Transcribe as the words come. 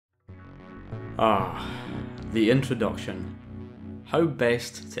Ah, the introduction. How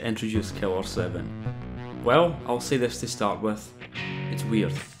best to introduce Killer 7? Well, I'll say this to start with. It's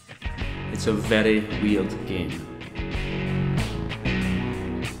weird. It's a very weird game.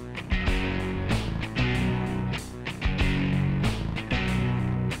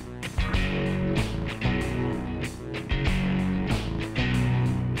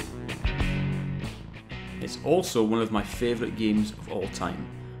 It's also one of my favourite games of all time,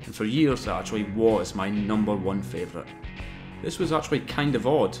 and for years it actually was my #1 favourite. This was actually kind of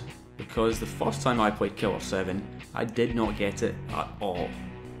odd, because the first time I played Killer 7, I did not get it at all.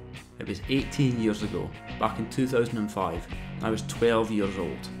 It was 18 years ago, back in 2005, and I was 12 years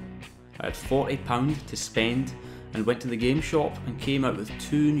old. I had £40 to spend and went to the game shop and came out with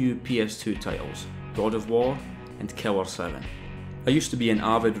two new PS2 titles, God of War and Killer 7. I used to be an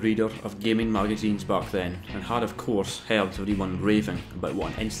avid reader of gaming magazines back then, and had of course heard everyone raving about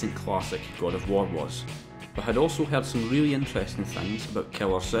what an instant classic God of War was. But had also heard some really interesting things about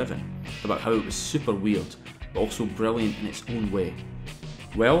Killer 7, about how it was super weird, but also brilliant in its own way.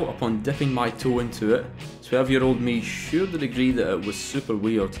 Well, upon dipping my toe into it, 12-year-old me sure did agree that it was super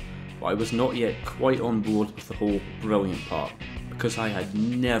weird, but I was not yet quite on board with the whole brilliant part, because I had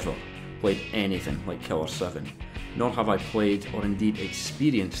never played anything like Killer 7. Nor have I played or indeed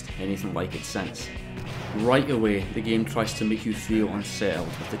experienced anything like it since. Right away, the game tries to make you feel unsettled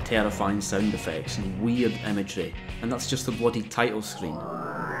with the terrifying sound effects and weird imagery, and that's just the bloody title screen.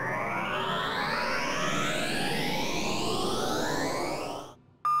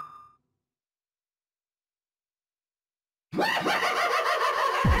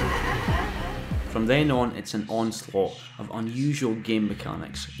 From then on, it's an onslaught of unusual game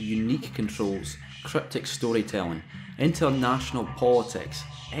mechanics, unique controls, cryptic storytelling, international politics,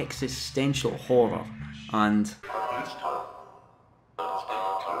 existential horror, and...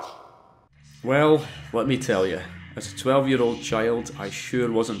 well, let me tell you, as a 12-year-old child, I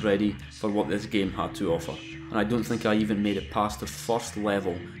sure wasn't ready for what this game had to offer, and I don't think I even made it past the first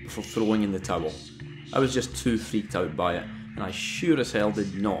level before throwing in the towel. I was just too freaked out by it, and I sure as hell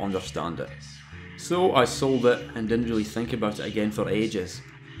did not understand it. So I sold it and didn't really think about it again for ages,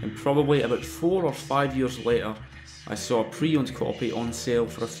 and probably about 4 or 5 years later I saw a pre-owned copy on sale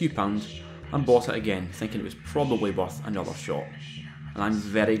for a few pounds and bought it again, thinking it was probably worth another shot. And I'm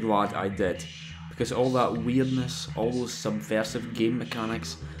very glad I did, because all that weirdness, all those subversive game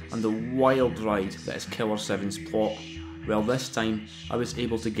mechanics and the wild ride that is Killer 7's plot, well, this time I was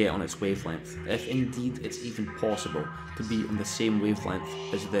able to get on its wavelength, if indeed it's even possible to be on the same wavelength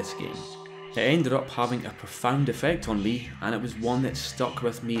as this game. It ended up having a profound effect on me, and it was one that stuck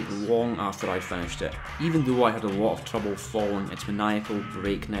with me long after I finished it, even though I had a lot of trouble following its maniacal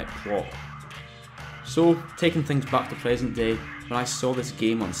breakneck plot. So, taking things back to present day, when I saw this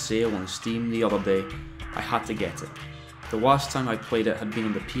game on sale on Steam the other day, I had to get it. The last time I played it had been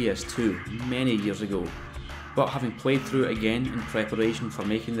on the PS2 many years ago, but having played through it again in preparation for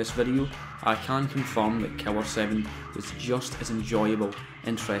making this video, I can confirm that Killer 7 was just as enjoyable,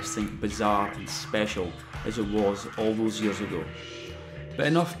 interesting, bizarre and special as it was all those years ago. But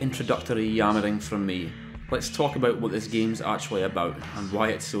enough introductory yammering from me. Let's talk about what this game's actually about and why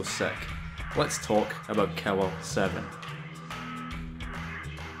it's so sick. Let's talk about Killer 7.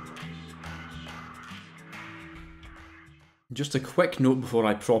 Just a quick note before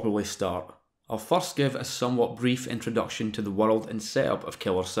I properly start. I'll first give a somewhat brief introduction to the world and setup of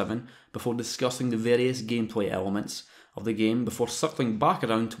Killer 7 before discussing the various gameplay elements of the game before circling back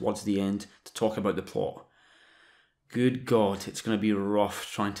around towards the end to talk about the plot. Good God, it's going to be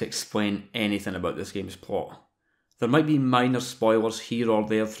rough trying to explain anything about this game's plot. There might be minor spoilers here or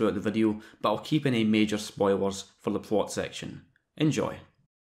there throughout the video, but I'll keep any major spoilers for the plot section. Enjoy.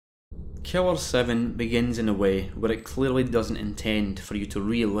 Killer 7 begins in a way where it clearly doesn't intend for you to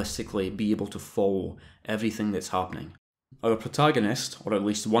realistically be able to follow everything that's happening. Our protagonist, or at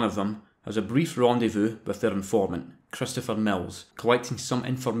least one of them, has a brief rendezvous with their informant, Christopher Mills, collecting some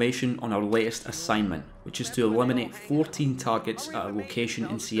information on our latest assignment, which is to eliminate 14 targets at a location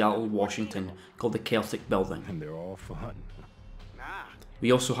in Seattle, Washington called the Celtic Building. And they're all fun.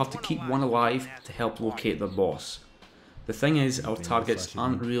 We also have to keep one alive to help locate their boss. The thing is, our targets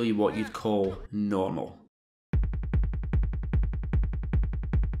aren't really what you'd call normal.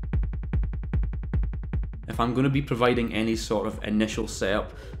 If I'm going to be providing any sort of initial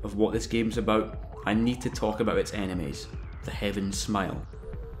setup of what this game's about, I need to talk about its enemies, the Heaven Smile.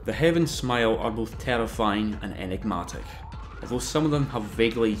 The Heaven Smile are both terrifying and enigmatic. Although some of them have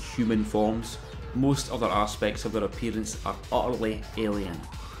vaguely human forms, most other aspects of their appearance are utterly alien.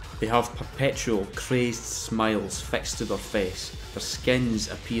 They have perpetual, crazed smiles fixed to their face, their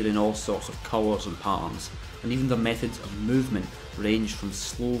skins appear in all sorts of colours and patterns, and even their methods of movement range from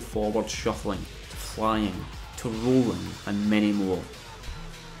slow forward shuffling, to flying, to rolling, and many more.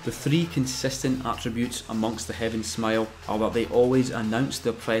 The three consistent attributes amongst the Heaven Smile are that they always announce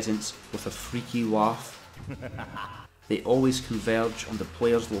their presence with a freaky laugh, they always converge on the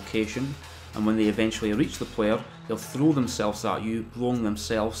player's location, and when they eventually reach the player, they'll throw themselves at you, blowing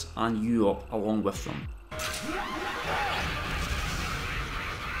themselves and you up along with them.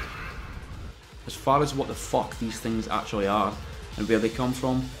 As far as what the fuck these things actually are, and where they come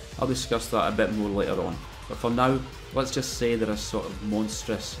from, I'll discuss that a bit more later on, but for now, let's just say they're a sort of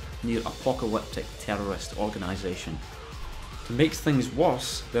monstrous, near-apocalyptic terrorist organisation. To make things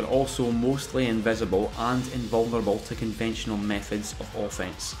worse, they're also mostly invisible and invulnerable to conventional methods of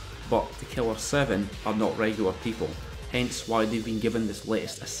offence. But the killer7 are not regular people, hence why they've been given this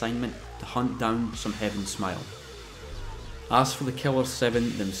latest assignment to hunt down some Heaven Smile. As for the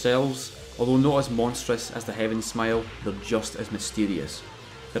killer7 themselves, although not as monstrous as the Heaven Smile, they're just as mysterious.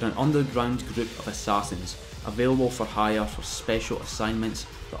 They're an underground group of assassins, available for hire for special assignments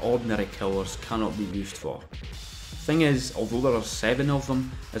that ordinary killers cannot be used for. Thing is, although there are 7 of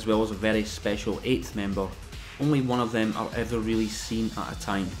them, as well as a very special 8th member, only one of them are ever really seen at a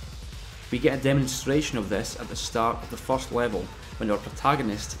time. We get a demonstration of this at the start of the first level, when our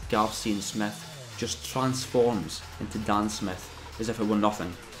protagonist, Garcian Smith, just transforms into Dan Smith, as if it were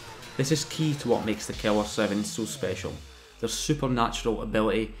nothing. This is key to what makes the killer7 so special, their supernatural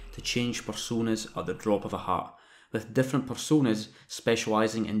ability to change personas at the drop of a hat, with different personas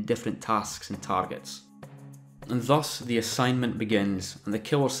specialising in different tasks and targets. And thus the assignment begins, and the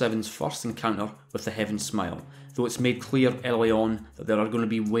killer7's first encounter with the Heaven Smile, though it's made clear early on that there are going to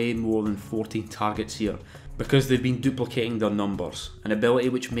be way more than 14 targets here, because they've been duplicating their numbers, an ability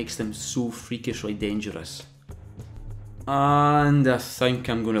which makes them so freakishly dangerous. And I think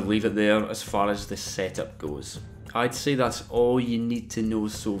I'm going to leave it there as far as the setup goes. I'd say that's all you need to know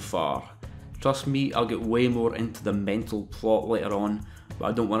so far. Trust me, I'll get way more into the mental plot later on, but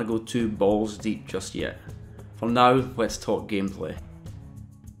I don't want to go too balls deep just yet. For now, let's talk gameplay.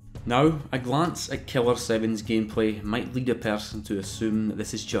 Now, a glance at killer7's gameplay might lead a person to assume that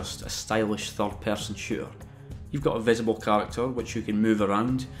this is just a stylish third-person shooter. You've got a visible character which you can move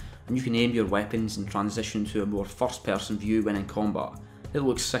around, and you can aim your weapons and transition to a more first-person view when in combat. It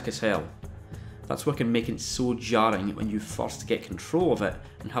looks sick as hell. That's what can make it so jarring when you first get control of it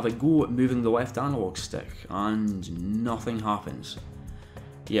and have a go at moving the left analog stick, and nothing happens.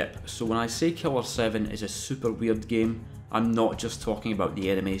 Yep, so when I say killer7 is a super weird game, I'm not just talking about the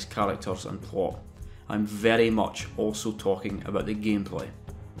enemies, characters and plot. I'm very much also talking about the gameplay.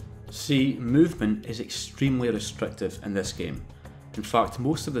 See, movement is extremely restrictive in this game. In fact,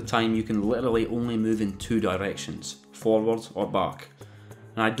 most of the time you can literally only move in 2 directions, forward or back.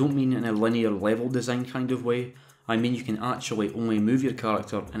 And I don't mean in a linear level design kind of way, I mean you can actually only move your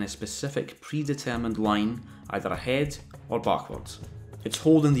character in a specific predetermined line, either ahead or backwards. It's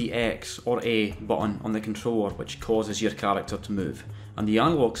holding the X or A button on the controller which causes your character to move, and the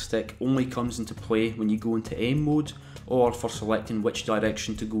analog stick only comes into play when you go into aim mode or for selecting which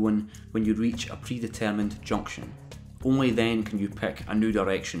direction to go in when you reach a predetermined junction. Only then can you pick a new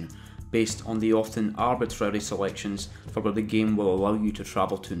direction, based on the often arbitrary selections for where the game will allow you to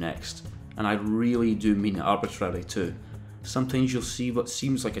travel to next. And I really do mean arbitrary too. Sometimes you'll see what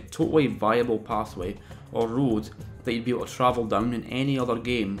seems like a totally viable pathway or road that you'd be able to travel down in any other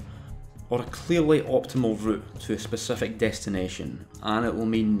game, or a clearly optimal route to a specific destination, and it will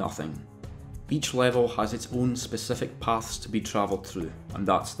mean nothing. Each level has its own specific paths to be travelled through, and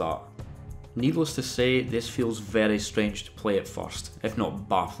that's that. Needless to say, this feels very strange to play at first, if not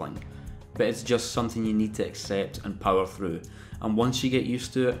baffling, but it's just something you need to accept and power through, and once you get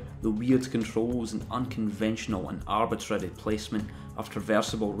used to it, the weird controls and unconventional and arbitrary placement of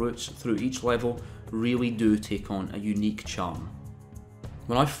traversable routes through each level really do take on a unique charm.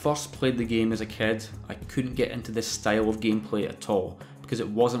 When I first played the game as a kid, I couldn't get into this style of gameplay at all, because it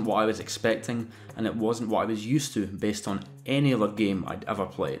wasn't what I was expecting, and it wasn't what I was used to based on any other game I'd ever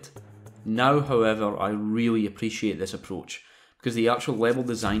played. Now, however, I really appreciate this approach, because the actual level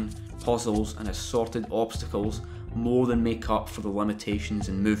design, puzzles and assorted obstacles more than make up for the limitations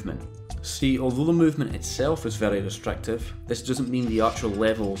in movement. See, although the movement itself is very restrictive, this doesn't mean the actual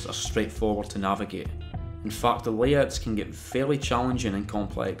levels are straightforward to navigate. In fact, the layouts can get fairly challenging and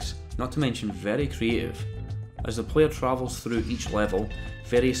complex, not to mention very creative. As the player travels through each level,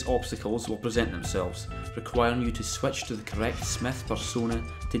 various obstacles will present themselves, requiring you to switch to the correct Smith persona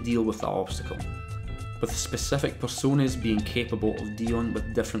to deal with that obstacle. with specific personas being capable of dealing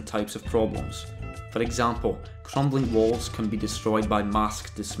with different types of problems. For example, crumbling walls can be destroyed by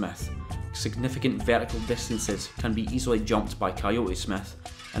Masked the Smith, significant vertical distances can be easily jumped by Coyote Smith,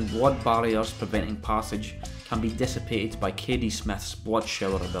 and blood barriers preventing passage can be dissipated by KD Smith's Blood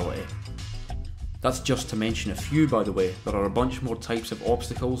Shower ability. That's just to mention a few, by the way. There are a bunch more types of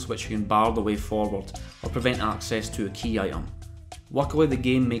obstacles which can bar the way forward or prevent access to a key item. Luckily, the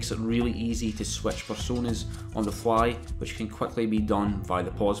game makes it really easy to switch personas on the fly, which can quickly be done via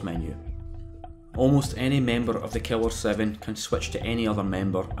the pause menu. Almost any member of the killer7 can switch to any other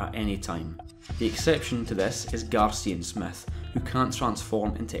member at any time. The exception to this is Garcian Smith, who can't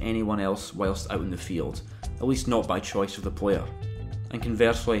transform into anyone else whilst out in the field, at least not by choice of the player. And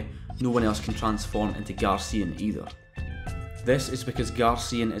conversely, no one else can transform into Garcian either. This is because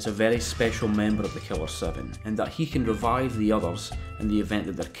Garcian is a very special member of the killer7, in that he can revive the others in the event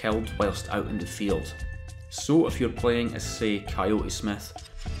that they're killed whilst out in the field. So if you're playing as, say, Coyote Smith,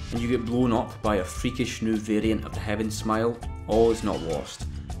 and you get blown up by a freakish new variant of the Heaven Smile, all is not lost.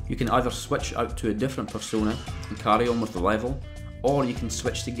 You can either switch out to a different persona and carry on with the level, or you can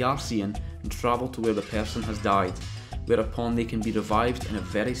switch to Garcian and travel to where the person has died, whereupon they can be revived in a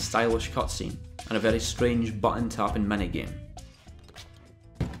very stylish cutscene and a very strange button tapping minigame.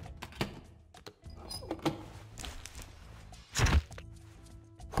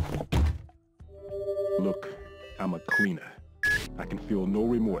 Look, I'm a cleaner. I can feel no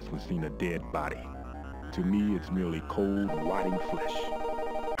remorse when seeing a dead body. To me, it's merely cold, rotting flesh.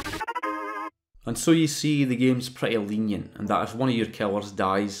 And so you see, the game's pretty lenient, and that if one of your killers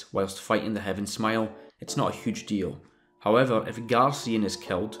dies whilst fighting the Heaven Smile, it's not a huge deal. However, if Garcian is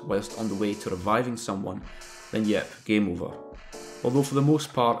killed whilst on the way to reviving someone, then yep, game over. Although for the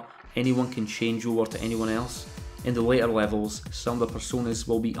most part, anyone can change over to anyone else, in the later levels, some of the personas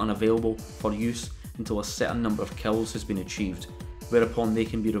will be unavailable for use until a certain number of kills has been achieved, whereupon they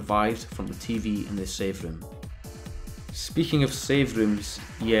can be revived from the TV in the save room. Speaking of save rooms,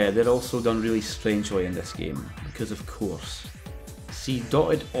 yeah, they're also done really strangely in this game, because of course. See,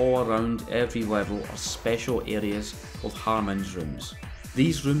 dotted all around every level are special areas called Harmon's rooms.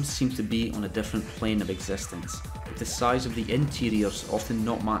 These rooms seem to be on a different plane of existence, with the size of the interiors often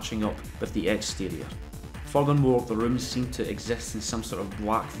not matching up with the exterior. Furthermore, the rooms seem to exist in some sort of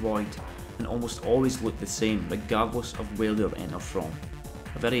black void and almost always look the same regardless of where they're entered from.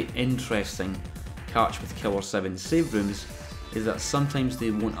 A very interesting catch with killer7 save rooms is that sometimes they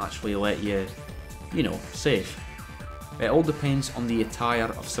won't actually let you, save. It all depends on the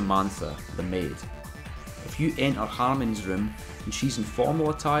attire of Samantha, the maid. If you enter Harmon's room and she's in formal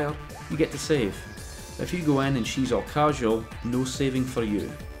attire, you get to save. If you go in and she's all casual, no saving for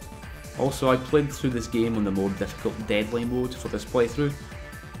you. Also, I played through this game on the more difficult deadly mode for this playthrough.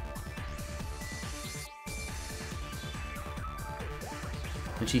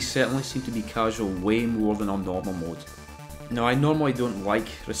 And she certainly seemed to be casual way more than on normal mode. Now, I normally don't like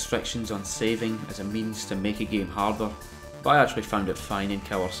restrictions on saving as a means to make a game harder, but I actually found it fine in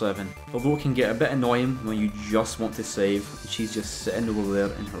killer7, although it can get a bit annoying when you just want to save and she's just sitting over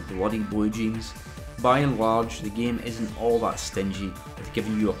there in her bloody blue jeans. By and large, the game isn't all that stingy with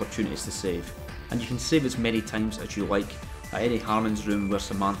giving you opportunities to save, and you can save as many times as you like at any Harmon's room where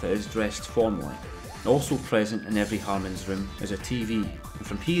Samantha is dressed formally. Also present in every Harmon's room is a TV, and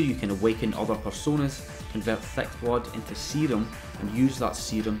from here you can awaken other personas, convert thick blood into serum, and use that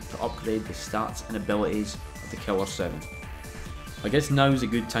serum to upgrade the stats and abilities of the killer7. I guess now is a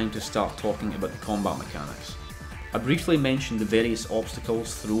good time to start talking about the combat mechanics. I briefly mentioned the various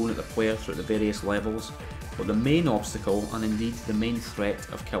obstacles thrown at the player throughout the various levels, but the main obstacle, and indeed the main threat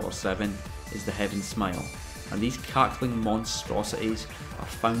of killer7, is the Heaven Smile, and these cackling monstrosities are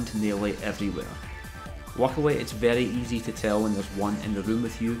found nearly everywhere. Luckily, it's very easy to tell when there's one in the room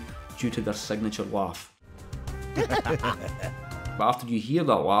with you due to their signature laugh. But after you hear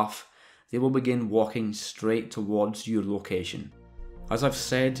that laugh, they will begin walking straight towards your location. As I've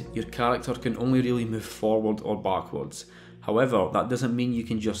said, your character can only really move forward or backwards. However, that doesn't mean you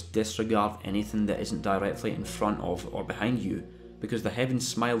can just disregard anything that isn't directly in front of or behind you, because the Heaven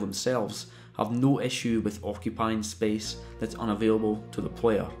Smile themselves have no issue with occupying space that's unavailable to the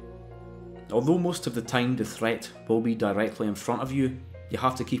player. Although most of the time the threat will be directly in front of you, you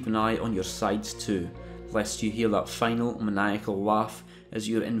have to keep an eye on your sides too, lest you hear that final maniacal laugh as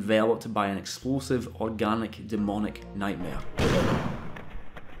you're enveloped by an explosive, organic, demonic nightmare.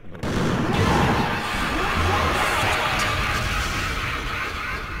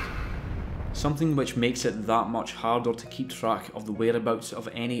 Something which makes it that much harder to keep track of the whereabouts of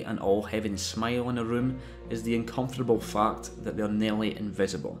any and all Heaven Smile in a room is the uncomfortable fact that they're nearly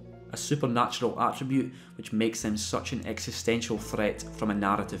invisible. a supernatural attribute which makes them such an existential threat from a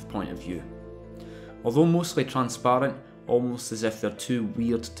narrative point of view. Although mostly transparent, almost as if they're too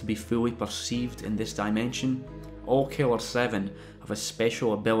weird to be fully perceived in this dimension, all killer7 have a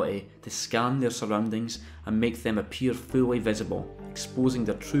special ability to scan their surroundings and make them appear fully visible, exposing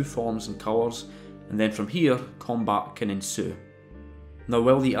their true forms and colours, and then from here, combat can ensue. Now,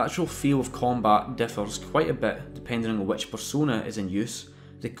 while the actual feel of combat differs quite a bit depending on which persona is in use,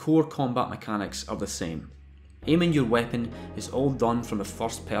 the core combat mechanics are the same. Aiming your weapon is all done from a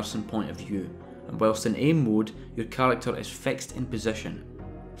first person point of view, and whilst in aim mode, your character is fixed in position.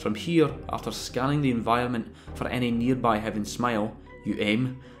 From here, after scanning the environment for any nearby Heaven Smile, you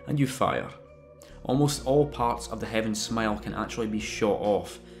aim and you fire. Almost all parts of the Heaven Smile can actually be shot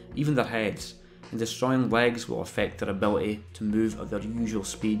off, even their heads, and destroying legs will affect their ability to move at their usual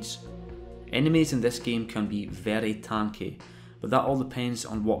speeds. Enemies in this game can be very tanky, but that all depends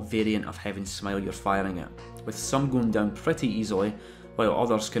on what variant of Heaven Smile you're firing at, with some going down pretty easily, while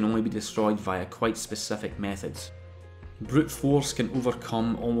others can only be destroyed via quite specific methods. Brute force can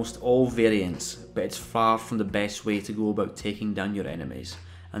overcome almost all variants, but it's far from the best way to go about taking down your enemies,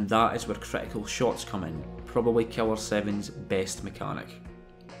 and that is where critical shots come in, probably killer7's best mechanic.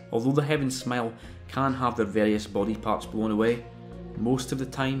 Although the Heaven Smile can have their various body parts blown away, most of the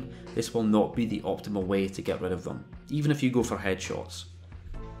time this will not be the optimal way to get rid of them, even if you go for headshots.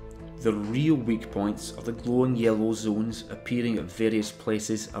 The real weak points are the glowing yellow zones appearing at various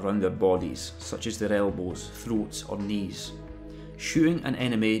places around their bodies, such as their elbows, throats or knees. Shooting an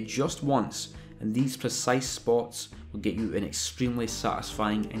enemy just once in these precise spots will get you an extremely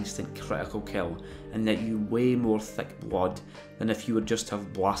satisfying instant critical kill and net you way more thick blood than if you would just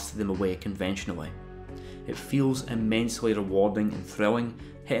have blasted them away conventionally. It feels immensely rewarding and thrilling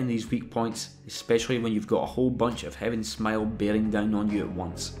hitting these weak points, especially when you've got a whole bunch of Heaven Smile bearing down on you at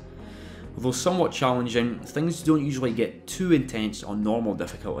once. Although somewhat challenging, things don't usually get too intense on normal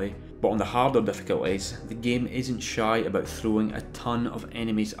difficulty, but on the harder difficulties, the game isn't shy about throwing a ton of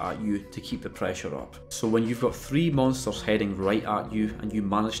enemies at you to keep the pressure up. So when you've got 3 monsters heading right at you and you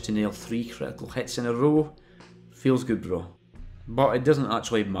manage to nail 3 critical hits in a row, feels good, bro. But it doesn't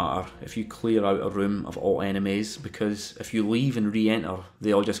actually matter if you clear out a room of all enemies, because if you leave and re-enter,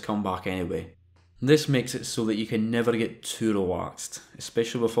 they all just come back anyway. This makes it so that you can never get too relaxed,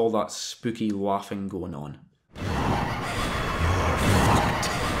 especially with all that spooky laughing going on.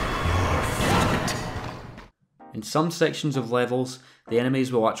 In some sections of levels, the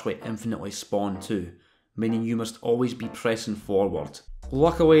enemies will actually infinitely spawn too, meaning you must always be pressing forward.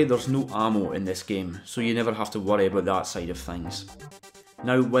 Luckily, there's no ammo in this game, so you never have to worry about that side of things.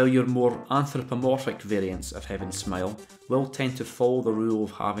 Now, while your more anthropomorphic variants of Heaven Smile will tend to follow the rule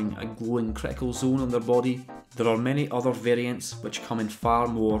of having a glowing critical zone on their body, there are many other variants which come in far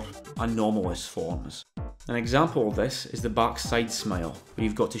more anomalous forms. An example of this is the backside smile, where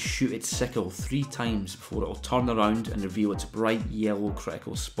you've got to shoot its sickle 3 times before it will turn around and reveal its bright yellow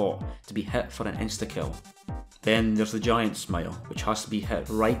critical spot to be hit for an insta-kill. Then there's the giant smile, which has to be hit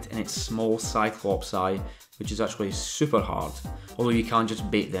right in its small cyclops eye, which is actually super hard, although you can just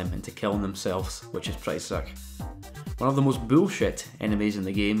bait them into killing themselves, which is pretty sick. One of the most bullshit enemies in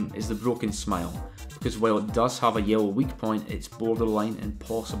the game is the broken smile, because while it does have a yellow weak point, it's borderline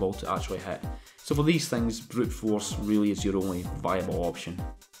impossible to actually hit. So for these things, brute force really is your only viable option.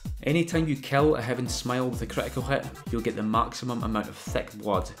 Anytime you kill a Heaven Smile with a critical hit, you'll get the maximum amount of thick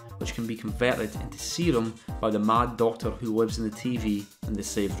blood, which can be converted into serum by the mad doctor who lives in the TV in the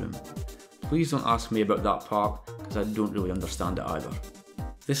save room. Please don't ask me about that part, because I don't really understand it either.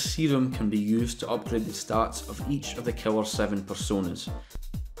 This serum can be used to upgrade the stats of each of the killer7 personas,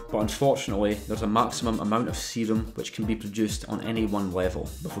 but unfortunately there's a maximum amount of serum which can be produced on any one level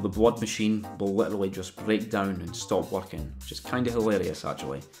before the blood machine will literally just break down and stop working, which is kinda hilarious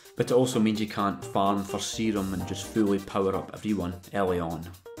actually. But it also means you can't farm for serum and just fully power up everyone early on.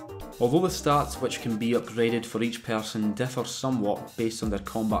 Although the stats which can be upgraded for each person differ somewhat based on their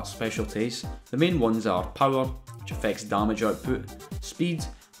combat specialties, the main ones are power, which affects damage output, speed,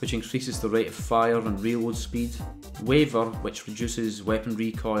 which increases the rate of fire and reload speed, waver, which reduces weapon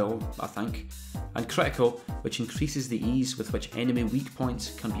recoil, I think, and critical, which increases the ease with which enemy weak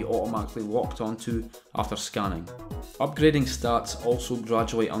points can be automatically locked onto after scanning. Upgrading stats also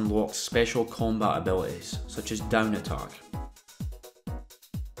gradually unlocks special combat abilities, such as down attack,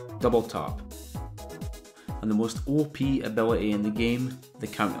 double tap, and the most OP ability in the game, the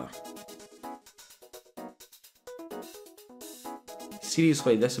counter.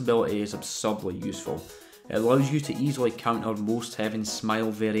 Seriously, this ability is absurdly useful. It allows you to easily counter most Heaven Smile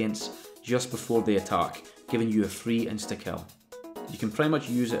variants just before they attack, giving you a free insta-kill. You can pretty much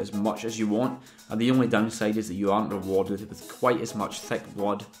use it as much as you want, and the only downside is that you aren't rewarded with quite as much thick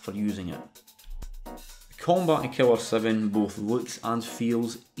blood for using it. The combat in Killer 7 both looks and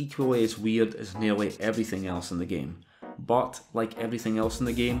feels equally as weird as nearly everything else in the game. But, like everything else in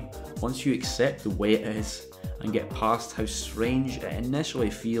the game, once you accept the way it is, and get past how strange it initially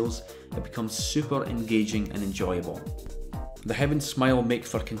feels, it becomes super engaging and enjoyable. The Heaven Smile make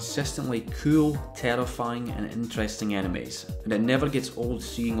for consistently cool, terrifying and interesting enemies, and it never gets old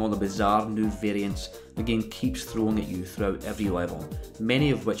seeing all the bizarre new variants the game keeps throwing at you throughout every level,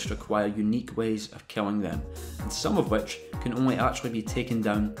 many of which require unique ways of killing them, and some of which can only actually be taken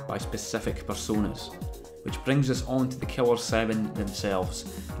down by specific personas. Which brings us on to the Killer 7 themselves,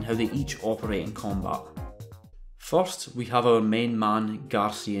 and how they each operate in combat. First, we have our main man,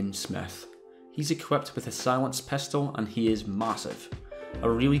 Garcian Smith. He's equipped with a silenced pistol and he is massive. A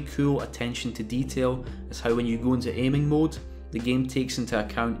really cool attention to detail is how when you go into aiming mode, the game takes into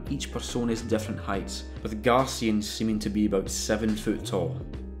account each persona's different heights, with Garcian seeming to be about 7 foot tall.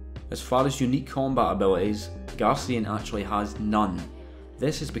 As far as unique combat abilities, Garcian actually has none.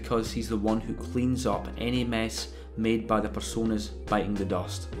 This is because he's the one who cleans up any mess made by the personas biting the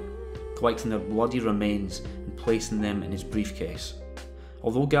dust, collecting their bloody remains and placing them in his briefcase.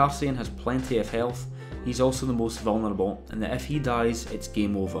 Although Garcian has plenty of health, he's also the most vulnerable, and that if he dies, it's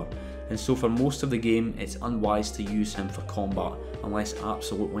game over, and so for most of the game it's unwise to use him for combat unless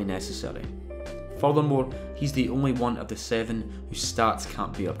absolutely necessary. Furthermore, he's the only one of the 7 whose stats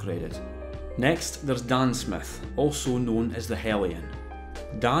can't be upgraded. Next, there's Dan Smith, also known as the Hellion.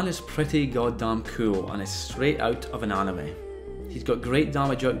 Dan is pretty goddamn cool and is straight out of an anime. He's got great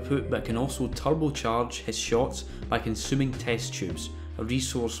damage output but can also turbocharge his shots by consuming test tubes, a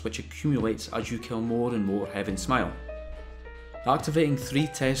resource which accumulates as you kill more and more Heaven Smile. Activating 3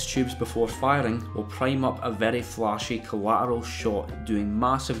 test tubes before firing will prime up a very flashy collateral shot doing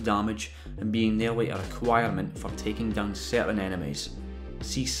massive damage and being nearly a requirement for taking down certain enemies.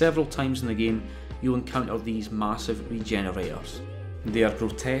 See, several times in the game you'll encounter these massive regenerators. They are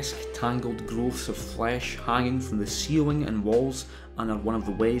grotesque, tangled growths of flesh hanging from the ceiling and walls and are one of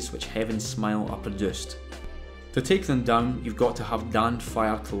the ways which Heaven Smile are produced. To take them down, you've got to have Dan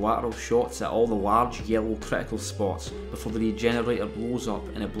fire collateral shots at all the large yellow critical spots before the regenerator blows up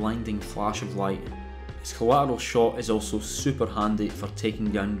in a blinding flash of light. His collateral shot is also super handy for taking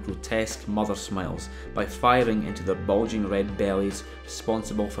down grotesque mother smiles by firing into their bulging red bellies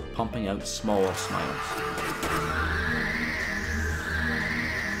responsible for pumping out smaller smiles.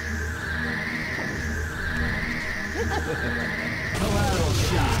 Collateral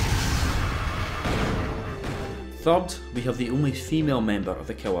shot. Third, we have the only female member of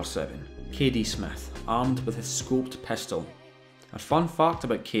the Killer 7, Katie Smith, armed with a scoped pistol. A fun fact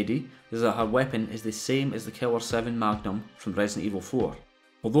about Katie is that her weapon is the same as the Killer 7 Magnum from Resident Evil 4.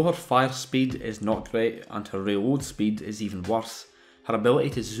 Although her fire speed is not great and her reload speed is even worse, her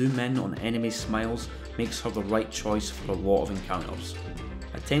ability to zoom in on enemies' smiles makes her the right choice for a lot of encounters.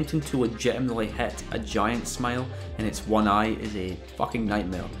 Attempting to legitimately hit a giant smile in its one eye is a fucking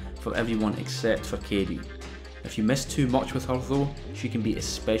nightmare for everyone except for Katie. If you miss too much with her though, she can be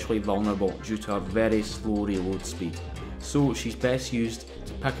especially vulnerable due to her very slow reload speed, so she's best used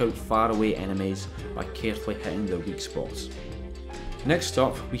to pick out faraway enemies by carefully hitting their weak spots. Next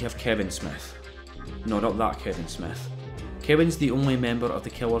up, we have Kevin Smith. No, not that Kevin Smith. Kevin's the only member of the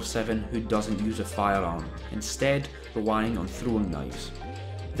Killer 7 who doesn't use a firearm, instead relying on throwing knives.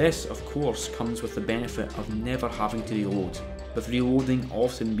 This, of course, comes with the benefit of never having to reload, with reloading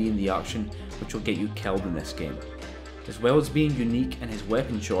often being the action which will get you killed in this game. As well as being unique in his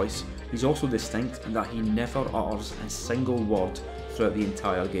weapon choice, he's also distinct in that he never utters a single word throughout the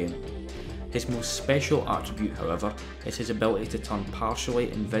entire game. His most special attribute, however, is his ability to turn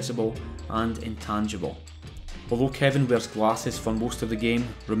partially invisible and intangible. Although Kevin wears glasses for most of the game,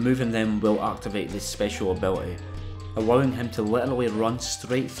 removing them will activate this special ability, allowing him to literally run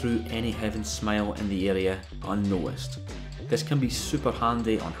straight through any Heaven Smile in the area unnoticed. This can be super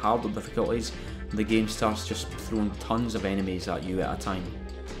handy on harder difficulties when the game starts just throwing tons of enemies at you at a time.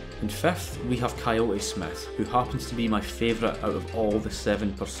 And fifth, we have Coyote Smith, who happens to be my favourite out of all the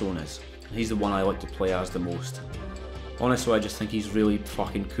 7 personas, and he's the one I like to play as the most. Honestly, I just think he's really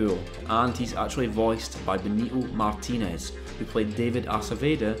fucking cool, and he's actually voiced by Benito Martinez, who played David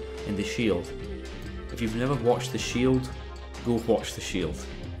Aceveda in The Shield. If you've never watched The Shield, go watch The Shield.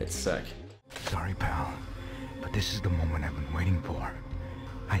 It's sick. Sorry, pal, but this is the moment I've been waiting for.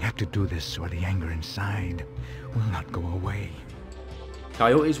 I have to do this or the anger inside will not go away.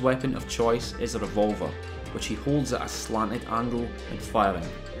 Coyote's weapon of choice is a revolver, which he holds at a slanted angle and firing.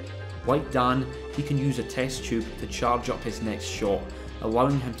 Like Dan, he can use a test tube to charge up his next shot,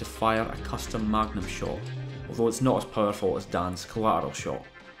 allowing him to fire a custom magnum shot, although it's not as powerful as Dan's collateral shot.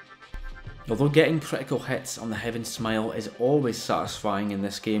 Although getting critical hits on the Heaven Smile is always satisfying in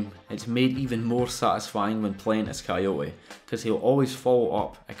this game, it's made even more satisfying when playing as Coyote, because he'll always follow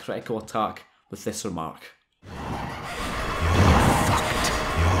up a critical attack with this remark. You're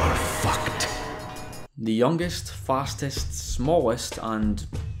fucked. The youngest, fastest, smallest and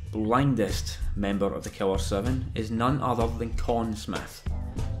blindest member of the killer7 is none other than Con Smith.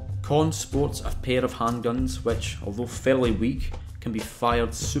 Con sports a pair of handguns which, although fairly weak, can be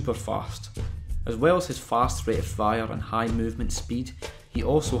fired super fast. As well as his fast rate of fire and high movement speed, he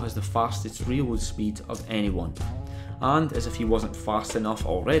also has the fastest reload speed of anyone. And as if he wasn't fast enough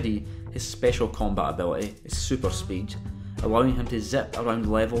already, his special combat ability is super speed, allowing him to zip around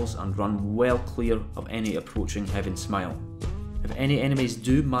levels and run well clear of any approaching Heaven Smile. If any enemies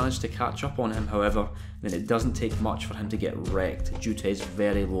do manage to catch up on him, however, then it doesn't take much for him to get wrecked due to his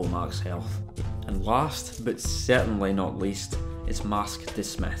very low max health. And last, but certainly not least, is Mask the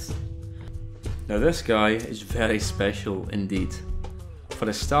Smith. Now this guy is very special indeed. For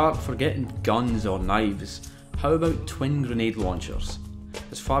a start, forgetting guns or knives, how about twin grenade launchers?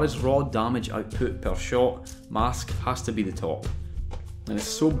 As far as raw damage output per shot, Mask has to be the top. And it's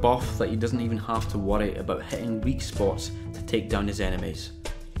so buff that he doesn't even have to worry about hitting weak spots to take down his enemies.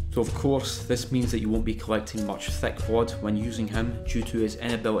 So of course, this means that you won't be collecting much thick blood when using him due to his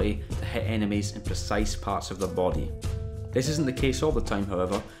inability to hit enemies in precise parts of their body. This isn't the case all the time,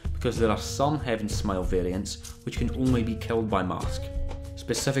 however, because there are some Heaven Smile variants which can only be killed by Mask,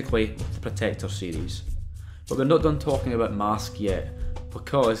 specifically the Protector series. But we're not done talking about Mask yet,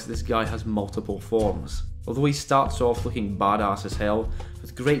 because this guy has multiple forms. Although he starts off looking badass as hell,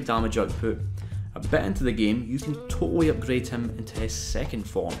 with great damage output, a bit into the game you can totally upgrade him into his second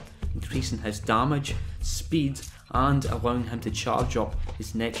form, increasing his damage, speed, and allowing him to charge up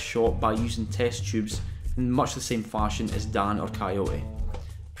his next shot by using test tubes in much the same fashion as Dan or Coyote.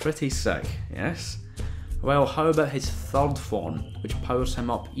 Pretty sick, yes? Well, how about his third form, which powers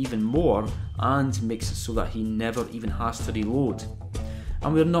him up even more and makes it so that he never even has to reload?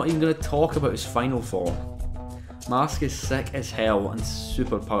 And we're not even going to talk about his final form. Mask is sick as hell and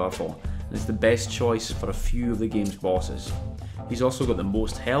super powerful, and is the best choice for a few of the game's bosses. He's also got the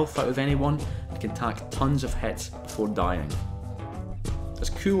most health out of anyone and can tack tons of hits before dying. As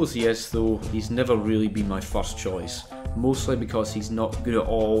cool as he is though, he's never really been my first choice, mostly because he's not good at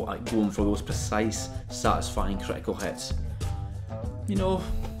all at going for those precise, satisfying critical hits. You know,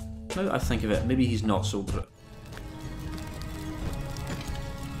 now that I think of it, maybe he's not so great.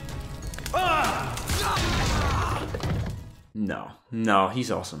 No,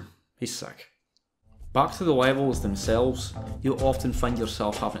 he's awesome. He's sick. Back to the levels themselves, you'll often find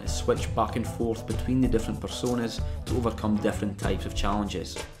yourself having to switch back and forth between the different personas to overcome different types of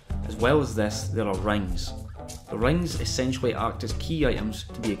challenges. As well as this, there are rings. The rings essentially act as key items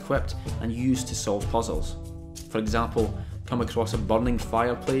to be equipped and used to solve puzzles. For example, come across a burning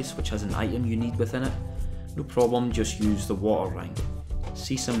fireplace which has an item you need within it? No problem, just use the water ring.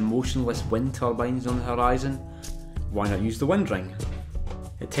 See some motionless wind turbines on the horizon? Why not use the wind ring?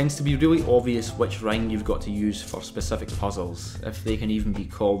 It tends to be really obvious which ring you've got to use for specific puzzles, if they can even be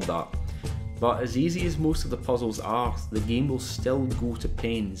called that. But as easy as most of the puzzles are, the game will still go to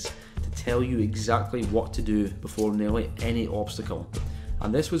pains to tell you exactly what to do before nearly any obstacle.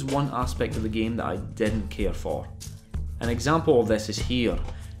 And this was one aspect of the game that I didn't care for. An example of this is here,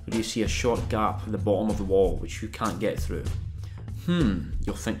 where you see a short gap at the bottom of the wall which you can't get through.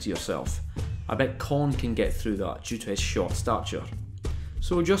 You'll think to yourself, I bet Con can get through that due to his short stature.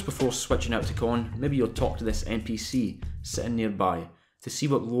 So just before switching out to Con, maybe you'll talk to this NPC sitting nearby to see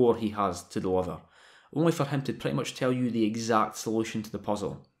what lore he has to deliver, only for him to pretty much tell you the exact solution to the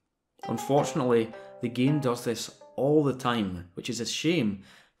puzzle. Unfortunately, the game does this all the time, which is a shame,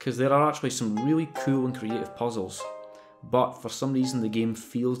 because there are actually some really cool and creative puzzles. But for some reason the game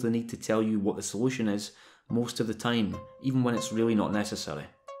feels the need to tell you what the solution is most of the time, even when it's really not necessary.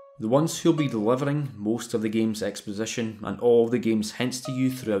 The ones who'll be delivering most of the game's exposition and all of the game's hints to you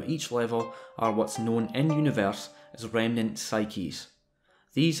throughout each level are what's known in-universe as Remnant Psyches.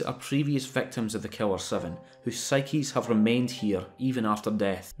 These are previous victims of the killer7, whose psyches have remained here even after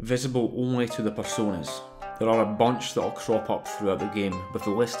death, visible only to the personas. There are a bunch that will crop up throughout the game, with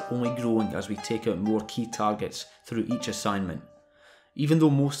the list only growing as we take out more key targets through each assignment. Even though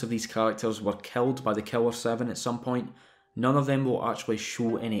most of these characters were killed by the killer7 at some point, none of them will actually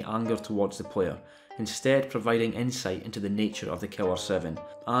show any anger towards the player, instead providing insight into the nature of the killer7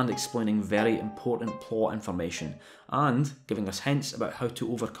 and explaining very important plot information and giving us hints about how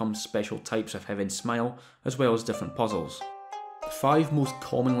to overcome special types of Heaven Smile as well as different puzzles. The 5 most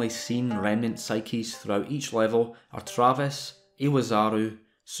commonly seen Remnant Psyches throughout each level are Travis, Iwazaru,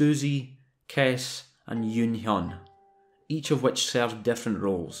 Susie, Kes and Yoon Hyun, each of which serve different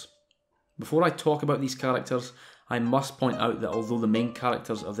roles. Before I talk about these characters, I must point out that although the main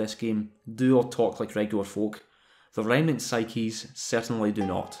characters of this game do all talk like regular folk, the Remnant Psyches certainly do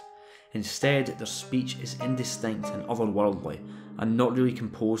not. Instead, their speech is indistinct and otherworldly, and not really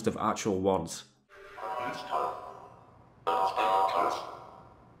composed of actual words.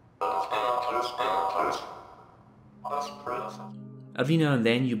 Every now and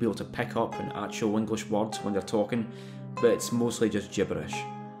then you'll be able to pick up an actual English word when they're talking, but it's mostly just gibberish.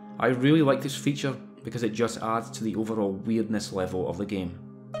 I really like this feature because it just adds to the overall weirdness level of the game.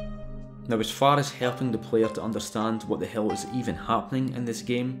 Now, as far as helping the player to understand what the hell is even happening in this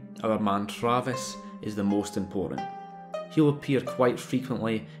game, our man Travis is the most important. He'll appear quite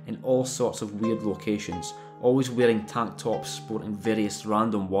frequently in all sorts of weird locations, always wearing tank tops sporting various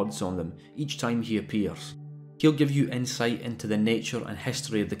random words on them each time he appears. He'll give you insight into the nature and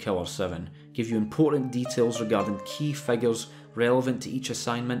history of the killer7, give you important details regarding key figures relevant to each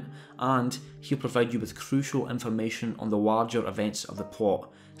assignment, and he'll provide you with crucial information on the larger events of the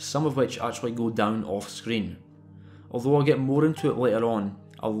plot, some of which actually go down off screen. Although I'll get more into it later on,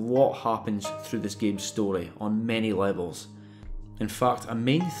 a lot happens through this game's story on many levels. In fact, a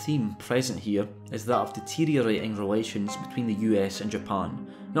main theme present here is that of deteriorating relations between the US and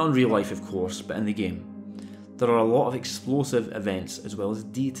Japan, not in real life of course, but in the game. There are a lot of explosive events as well as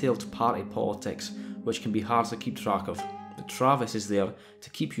detailed party politics which can be hard to keep track of, but Travis is there to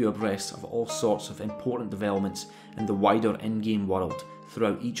keep you abreast of all sorts of important developments in the wider in-game world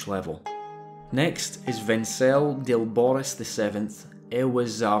throughout each level. Next is Vencel del Boris VII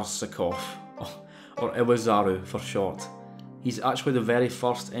Iwazarsakov, or Iwazaru for short. He's actually the very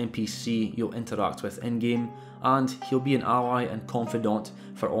first NPC you'll interact with in-game, and he'll be an ally and confidant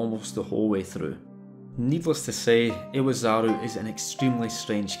for almost the whole way through. Needless to say, Iwazaru is an extremely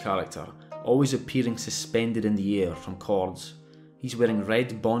strange character, always appearing suspended in the air from cords. He's wearing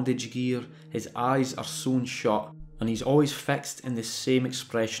red bondage gear, his eyes are sewn shut, and he's always fixed in the same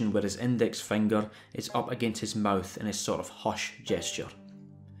expression where his index finger is up against his mouth in a sort of hush gesture.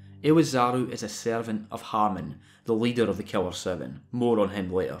 Iwazaru is a servant of Harmon, the leader of the killer7, more on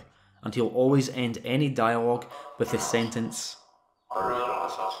him later, and he'll always end any dialogue with the sentence,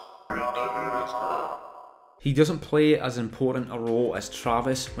 He doesn't play as important a role as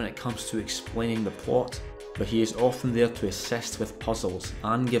Travis when it comes to explaining the plot, but he is often there to assist with puzzles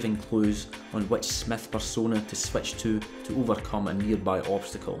and giving clues on which Smith persona to switch to overcome a nearby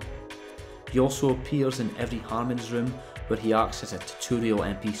obstacle. He also appears in every Harmon's room where he acts as a tutorial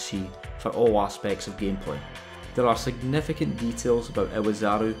NPC for all aspects of gameplay. There are significant details about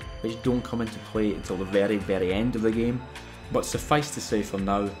Iwazaru which don't come into play until the very end of the game, but suffice to say for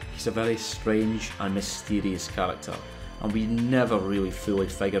now, he's a very strange and mysterious character, and we never really fully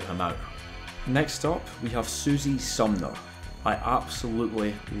figure him out. Next up, we have Susie Sumner. I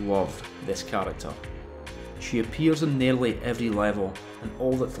absolutely love this character. She appears in nearly every level, and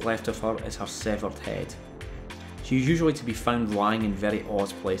all that's left of her is her severed head. She's usually to be found lying in very odd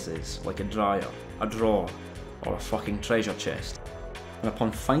places, like a dryer, a drawer, or a fucking treasure chest. And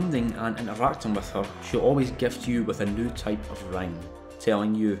upon finding and interacting with her, she'll always gift you with a new type of ring,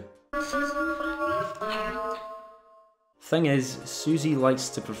 telling you. Thing is, Susie likes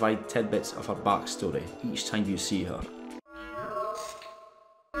to provide tidbits of her backstory each time you see her.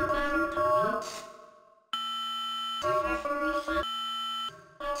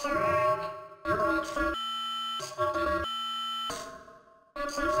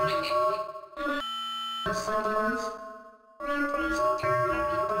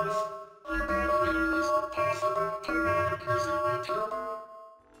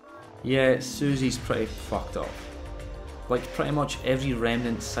 Yeah, Susie's pretty fucked up. Like pretty much every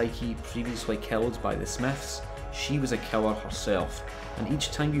Remnant Psyche previously killed by the Smiths, she was a killer herself, and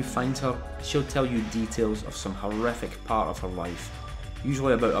each time you find her, she'll tell you details of some horrific part of her life,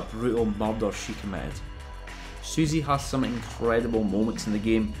 usually about a brutal murder she committed. Susie has some incredible moments in the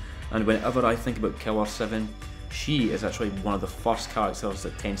game, and whenever I think about killer7, she is actually one of the first characters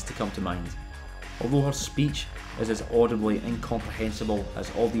that tends to come to mind. Although her speech is as audibly incomprehensible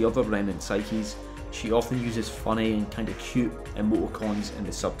as all the other Remnant Psyches, she often uses funny and kinda cute emoticons in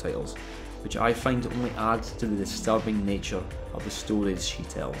the subtitles, which I find only adds to the disturbing nature of the stories she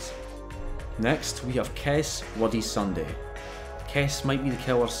tells. Next, we have Kes Bloody Sunday. Kess might be the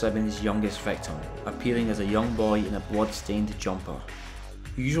killer7's youngest victim, appearing as a young boy in a blood-stained jumper.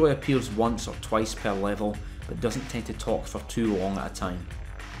 He usually appears once or twice per level, but doesn't tend to talk for too long at a time.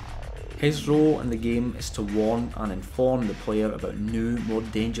 His role in the game is to warn and inform the player about new, more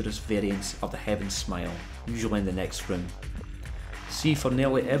dangerous variants of the Heaven Smile, usually in the next room. See, for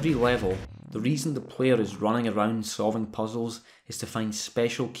nearly every level, the reason the player is running around solving puzzles is to find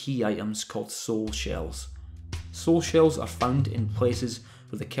special key items called soul shells. Soul shells are found in places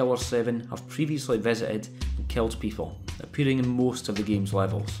where the killer7 have previously visited and killed people, appearing in most of the game's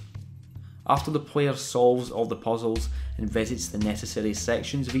levels. After the player solves all the puzzles and visits the necessary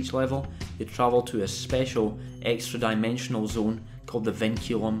sections of each level, they travel to a special extra-dimensional zone called the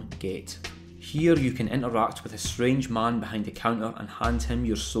Vinculum Gate. Here you can interact with a strange man behind the counter and hand him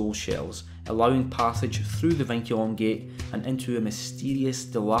your soul shells, allowing passage through the Vinculum Gate and into a mysterious,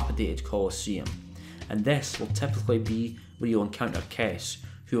 dilapidated coliseum. And this will typically be where you'll encounter Kess,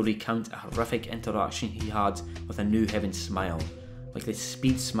 who will recount a horrific interaction he had with a new Heaven Smile, like the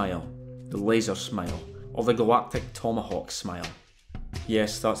Speed Smile, the Laser Smile, or the Galactic Tomahawk Smile.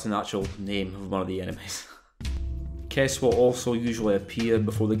 Yes, that's the actual name of one of the enemies. Kess will also usually appear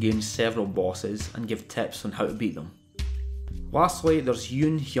before the game's several bosses and give tips on how to beat them. Lastly, there's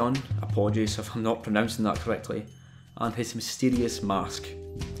Yoon Hyun, apologies if I'm not pronouncing that correctly, and his mysterious mask.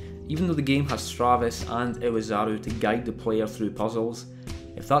 Even though the game has Travis and Iwazaru to guide the player through puzzles,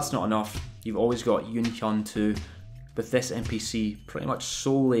 if that's not enough, you've always got Yoon Hyun too, with this NPC pretty much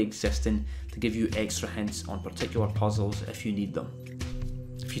solely existing to give you extra hints on particular puzzles if you need them.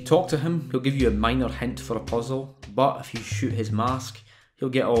 If you talk to him, he'll give you a minor hint for a puzzle, but if you shoot his mask, he'll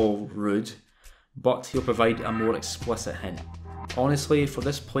get all rude, but he'll provide a more explicit hint. Honestly, for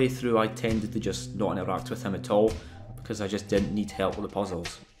this playthrough I tended to just not interact with him at all, because I just didn't need help with the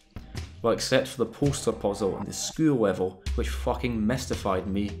puzzles. Well, except for the poster puzzle in the school level, which fucking mystified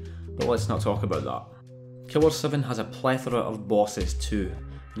me, but let's not talk about that. Killer7 has a plethora of bosses too,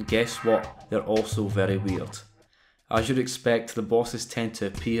 and guess what, they're also very weird. As you'd expect, the bosses tend to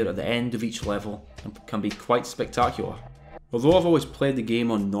appear at the end of each level and can be quite spectacular. Although I've always played the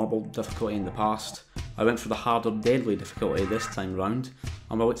game on normal difficulty in the past, I went for the harder deadly difficulty this time round,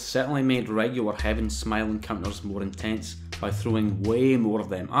 and while it certainly made regular Heaven Smile encounters more intense by throwing way more of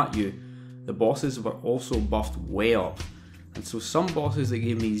them at you, the bosses were also buffed way up, and so some bosses that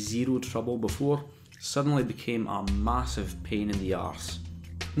gave me zero trouble before suddenly became a massive pain in the arse.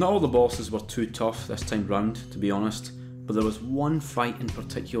 Not all the bosses were too tough this time round, to be honest, but there was one fight in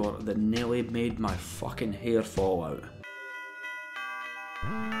particular that nearly made my fucking hair fall out.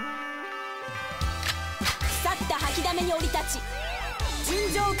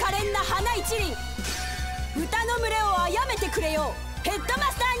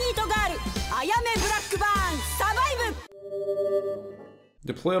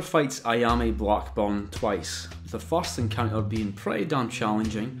 The player fights Ayame Blackburn twice, with the first encounter being pretty damn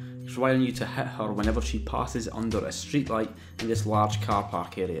challenging, requiring you to hit her whenever she passes under a streetlight in this large car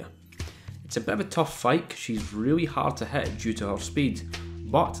park area. It's a bit of a tough fight because she's really hard to hit due to her speed,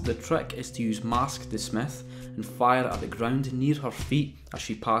 but the trick is to use Mask the Smith and fire at the ground near her feet as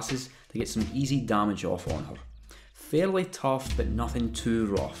she passes to get some easy damage off on her. Fairly tough but nothing too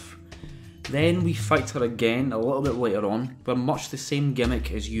rough. Then we fight her again a little bit later on, where much the same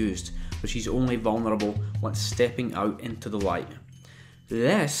gimmick is used, but she's only vulnerable once stepping out into the light.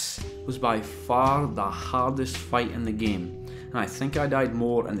 This was by far the hardest fight in the game, and I think I died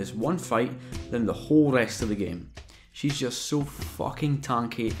more in this one fight than the whole rest of the game. She's just so fucking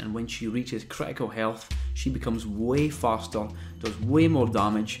tanky, and when she reaches critical health, she becomes way faster, does way more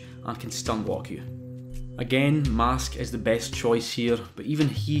damage, and can stun lock you. Again, Mask is the best choice here, but even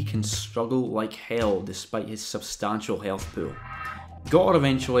he can struggle like hell despite his substantial health pool. Got her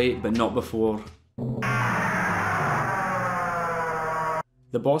eventually, but not before.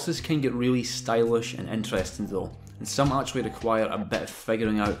 The bosses can get really stylish and interesting though, and some actually require a bit of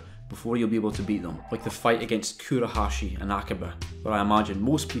figuring out before you'll be able to beat them, like the fight against Kurahashi and Akiba, where I imagine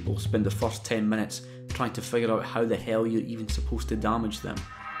most people spend the first 10 minutes trying to figure out how the hell you're even supposed to damage them,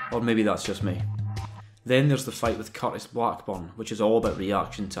 or maybe that's just me. Then there's the fight with Curtis Blackburn, which is all about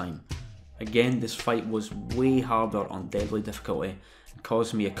reaction time. Again, this fight was way harder on deadly difficulty and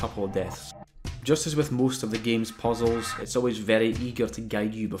caused me a couple of deaths. Just as with most of the game's puzzles, it's always very eager to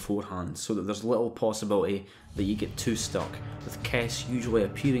guide you beforehand, so that there's little possibility that you get too stuck, with Kess usually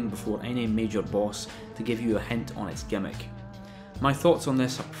appearing before any major boss to give you a hint on its gimmick. My thoughts on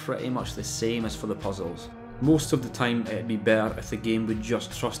this are pretty much the same as for the puzzles. Most of the time it'd be better if the game would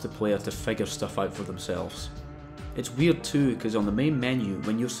just trust the player to figure stuff out for themselves. It's weird too, because on the main menu,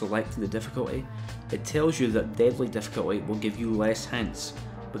 when you're selecting the difficulty, it tells you that deadly difficulty will give you less hints,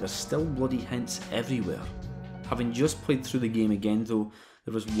 but there's still bloody hints everywhere. Having just played through the game again though,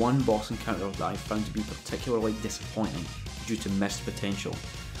 there was one boss encounter that I found to be particularly disappointing due to missed potential,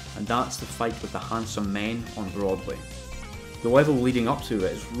 and that's the fight with the handsome men on Broadway. The level leading up to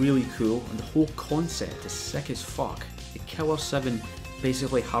it is really cool, and the whole concept is sick as fuck. The killer7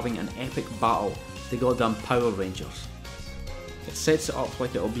 basically having an epic battle with the goddamn Power Rangers. It sets it up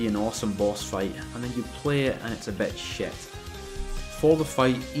like it'll be an awesome boss fight, and then you play it and it's a bit shit. For the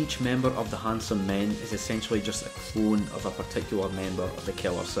fight, each member of the handsome men is essentially just a clone of a particular member of the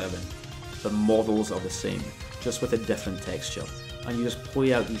killer7. The models are the same, just with a different texture, and you just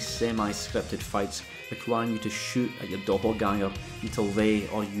play out these semi-scripted fights requiring you to shoot at your doppelganger until they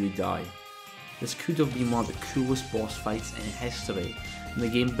or you die. This could have been one of the coolest boss fights in history, and the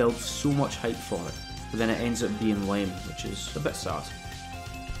game builds so much hype for it, but then it ends up being lame, which is a bit sad.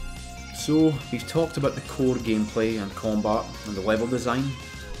 So, we've talked about the core gameplay and combat and the level design,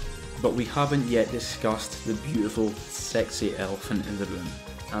 but we haven't yet discussed the beautiful, sexy elephant in the room,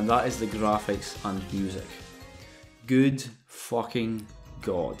 and that is the graphics and music. Good fucking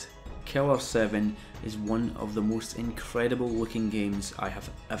god. Killer7 is one of the most incredible looking games I have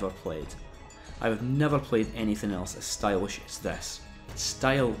ever played. I have never played anything else as stylish as this.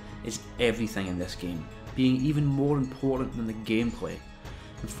 Style is everything in this game, being even more important than the gameplay.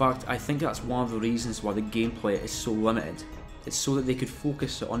 In fact, I think that's one of the reasons why the gameplay is so limited. It's so that they could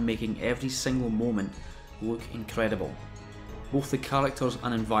focus on making every single moment look incredible. Both the characters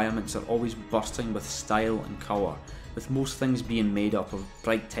and environments are always bursting with style and colour, with most things being made up of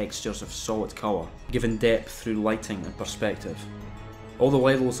bright textures of solid colour, given depth through lighting and perspective. All the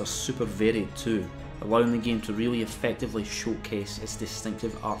levels are super varied too, allowing the game to really effectively showcase its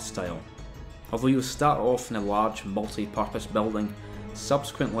distinctive art style. Although you'll start off in a large multi-purpose building,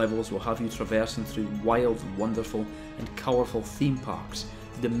 subsequent levels will have you traversing through wild, wonderful and colourful theme parks,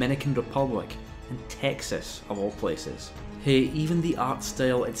 the Dominican Republic and Texas of all places. Hey, even the art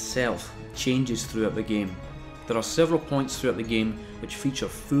style itself changes throughout the game. There are several points throughout the game which feature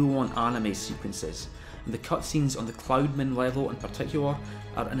full-on anime sequences, and the cutscenes on the Cloudman level in particular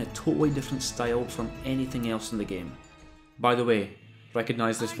are in a totally different style from anything else in the game. By the way,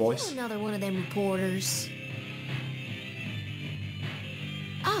 recognise this voice? Another one of them reporters.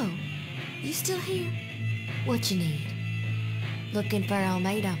 Oh, you still here? What you need? Looking for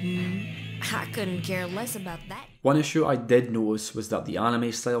Almeida, I couldn't care less about that. One issue I did notice was that the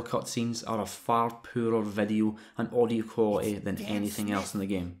anime style cutscenes are of far poorer video and audio quality than anything else in the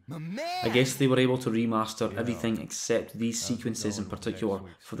game. I guess they were able to remaster everything except these sequences in particular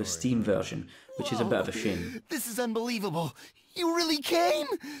for the Steam version, which is a bit of a shame. This is unbelievable. You really came?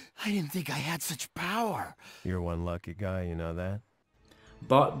 I didn't think I had such power. You're one lucky guy, you know that?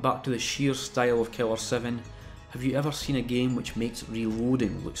 But back to the sheer style of Killer7, have you ever seen a game which makes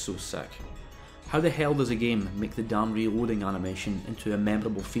reloading look so sick? How the hell does a game make the damn reloading animation into a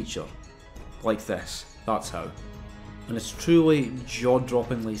memorable feature? Like this, that's how. And as truly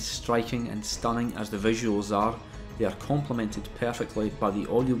jaw-droppingly striking and stunning as the visuals are, they are complemented perfectly by the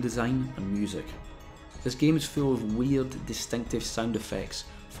audio design and music. This game is full of weird, distinctive sound effects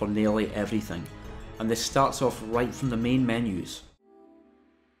for nearly everything, and this starts off right from the main menus.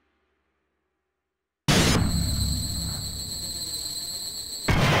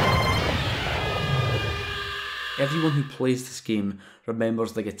 Everyone who plays this game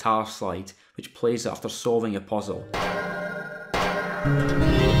remembers the guitar slide, which plays after solving a puzzle.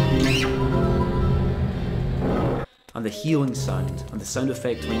 And the healing sound, and the sound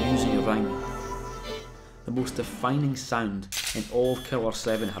effect when using a ring. The most defining sound in all of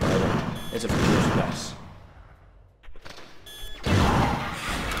Killer7, however, is of course this.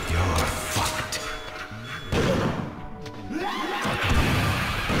 You're fucked.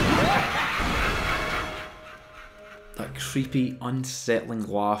 That creepy, unsettling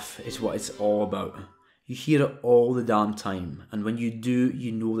laugh is what it's all about. You hear it all the damn time, and when you do,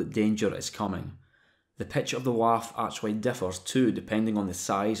 you know that danger is coming. The pitch of the laugh actually differs too, depending on the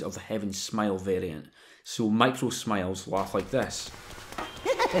size of the Heaven Smile variant, so micro smiles laugh like this,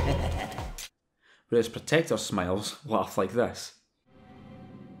 whereas Protector smiles laugh like this.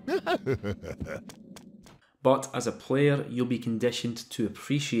 But as a player, you'll be conditioned to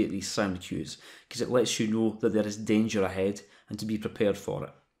appreciate these sound cues, because it lets you know that there is danger ahead and to be prepared for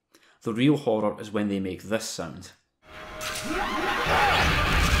it. The real horror is when they make this sound.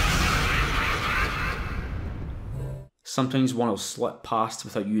 Sometimes one will slip past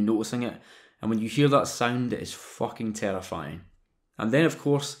without you noticing it, and when you hear that sound, it is fucking terrifying. And then of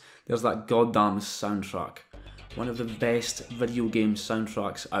course, there's that goddamn soundtrack. one of the best video game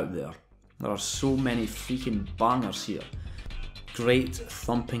soundtracks out there. There are so many freaking bangers here. Great,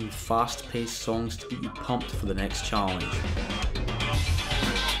 thumping, fast-paced songs to get you pumped for the next challenge.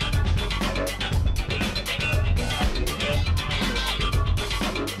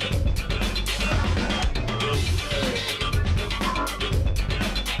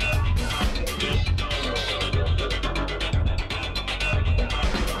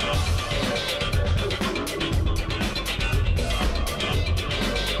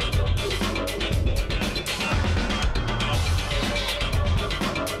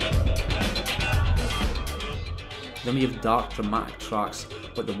 Then we have dark, dramatic tracks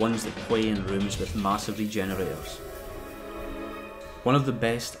like the ones that play in rooms with massive regenerators. One of the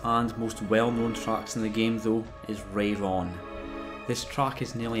best and most well-known tracks in the game though is Rave On. This track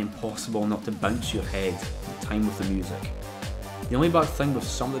is nearly impossible not to bounce your head in time with the music. The only bad thing with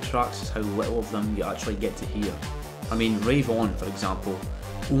some of the tracks is how little of them you actually get to hear. I mean, Rave On, for example,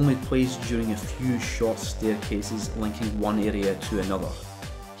 only plays during a few short staircases linking one area to another.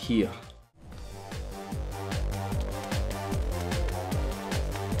 Here.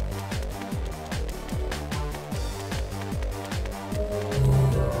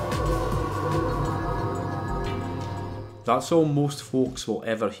 That's all most folks will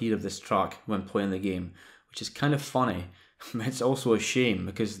ever hear of this track when playing the game, which is kind of funny, but it's also a shame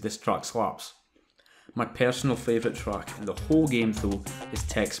because this track slaps. My personal favourite track in the whole game though is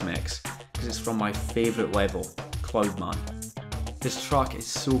Tex-Mex, because it's from my favourite level, Cloudman. This track is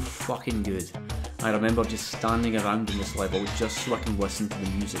so fucking good. I remember just standing around in this level just so I can listen to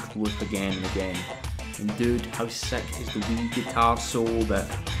the music loop again and again. And dude, how sick is the wee guitar solo bit?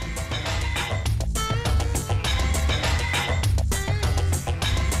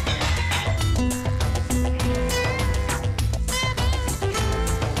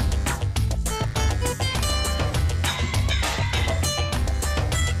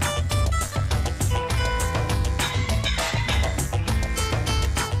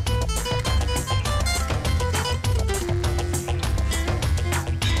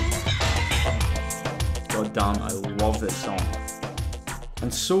 God damn, I love this song.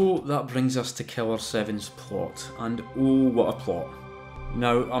 And so that brings us to Killer 7's plot, and oh what a plot.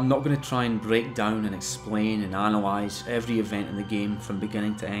 Now, I'm not going to try and break down and explain and analyse every event in the game from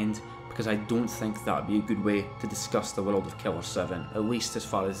beginning to end, because I don't think that would be a good way to discuss the world of Killer 7, at least as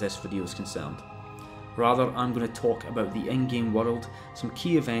far as this video is concerned. Rather, I'm going to talk about the in-game world, some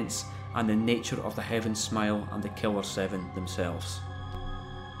key events, and the nature of the Heaven Smile and the Killer 7 themselves.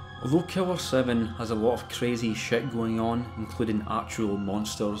 Although Killer 7 has a lot of crazy shit going on, including actual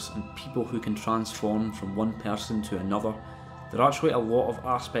monsters and people who can transform from one person to another, there are actually a lot of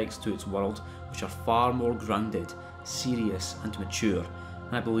aspects to its world which are far more grounded, serious and mature,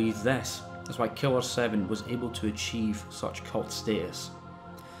 and I believe this is why Killer 7 was able to achieve such cult status.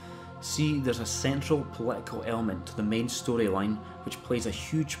 See, there's a central political element to the main storyline which plays a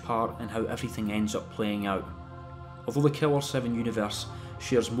huge part in how everything ends up playing out. Although the Killer 7 universe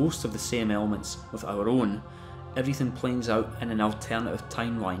shares most of the same elements with our own, everything plays out in an alternative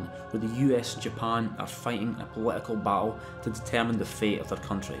timeline where the US and Japan are fighting a political battle to determine the fate of their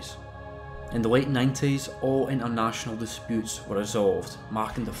countries. In the late 90s, all international disputes were resolved,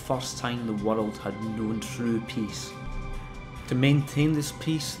 marking the first time the world had known true peace. To maintain this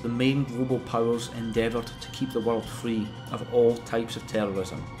peace, the main global powers endeavoured to keep the world free of all types of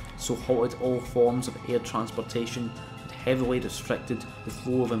terrorism, so halted all forms of air transportation and heavily restricted the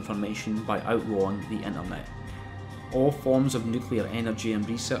flow of information by outlawing the internet. All forms of nuclear energy and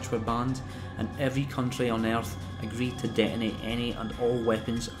research were banned, and every country on Earth agreed to detonate any and all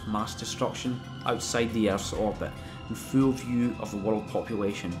weapons of mass destruction outside the Earth's orbit, in full view of the world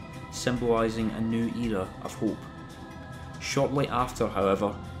population, symbolising a new era of hope. Shortly after,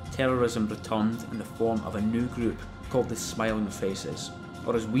 however, terrorism returned in the form of a new group called the Smiling Faces,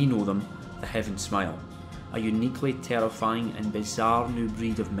 or as we know them, the Heaven Smile, a uniquely terrifying and bizarre new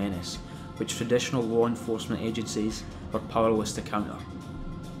breed of menace which traditional law enforcement agencies were powerless to counter.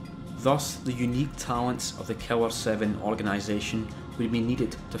 Thus, the unique talents of the Killer 7 organisation would be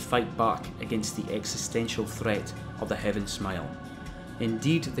needed to fight back against the existential threat of the Heaven Smile.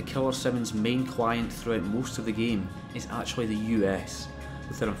 Indeed, the Killer 7's main client throughout most of the game is actually the US,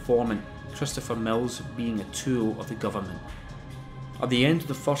 with their informant Christopher Mills being a tool of the government. At the end of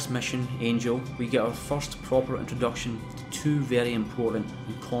the first mission, Angel, we get our first proper introduction to two very important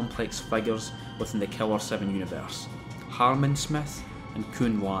and complex figures within the Killer 7 universe, Harmon Smith and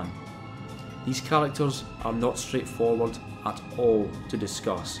Kun Lan. These characters are not straightforward at all to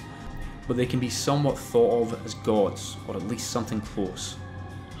discuss, but they can be somewhat thought of as gods, or at least something close.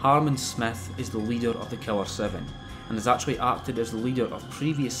 Harmon Smith is the leader of the killer7 and has actually acted as the leader of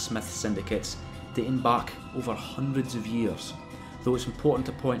previous Smith syndicates dating back over hundreds of years, though it's important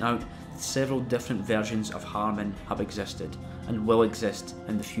to point out that several different versions of Harmon have existed and will exist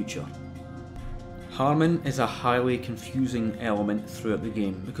in the future. Harmon is a highly confusing element throughout the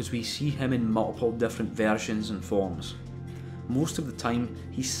game because we see him in multiple different versions and forms. Most of the time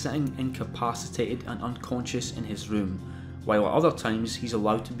he's sitting incapacitated and unconscious in his room, while at other times he's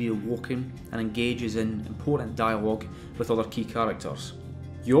allowed to be awoken and engages in important dialogue with other key characters.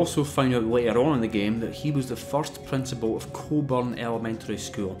 You also find out later on in the game that he was the first principal of Coburn Elementary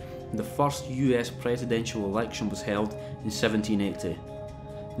School, and the first US presidential election was held in 1780.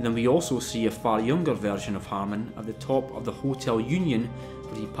 And then we also see a far younger version of Harmon at the top of the Hotel Union,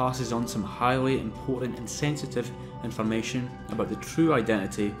 where he passes on some highly important and sensitive information about the true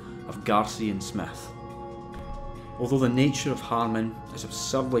identity of Garcia and Smith. Although the nature of Harmon is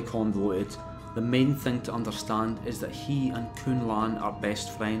absurdly convoluted, the main thing to understand is that he and Cloudman are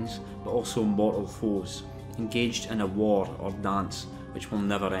best friends, but also mortal foes, engaged in a war or dance which will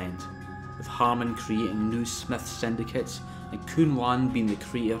never end, with Harmon creating new Smith syndicates and Cloudman being the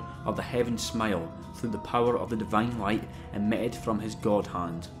creator of the Heaven Smile through the power of the divine light emitted from his God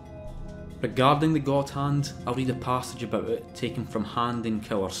Hand. Regarding the God Hand, I'll read a passage about it taken from Hand in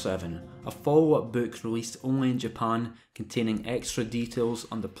killer7, a follow-up book released only in Japan containing extra details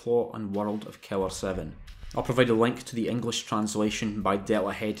on the plot and world of killer7. I'll provide a link to the English translation by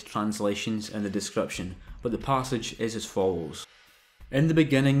Delta Head Translations in the description, but the passage is as follows. In the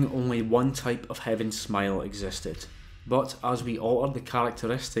beginning, only one type of Heaven Smile existed. But as we altered the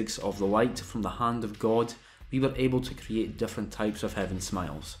characteristics of the light from the hand of God, we were able to create different types of Heaven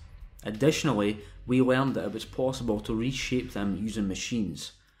Smiles. Additionally, we learned that it was possible to reshape them using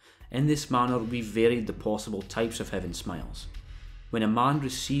machines. In this manner, we varied the possible types of Heaven Smiles. When a man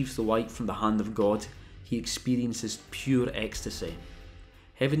receives the light from the hand of God, he experiences pure ecstasy.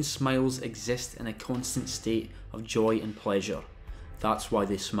 Heaven Smiles exist in a constant state of joy and pleasure. That's why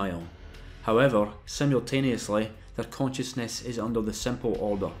they smile. However, simultaneously, their consciousness is under the simple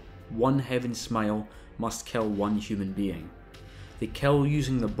order: one Heaven Smile must kill one human being. They kill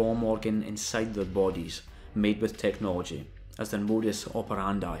using the bomb organ inside their bodies, made with technology, as their modus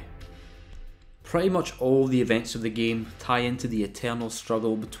operandi. Pretty much all the events of the game tie into the eternal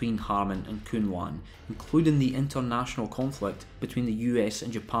struggle between Harmon and Cloudman, including the international conflict between the US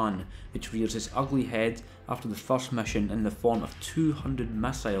and Japan, which rears its ugly head after the first mission in the form of 200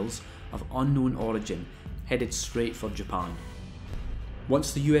 missiles of unknown origin headed straight for Japan.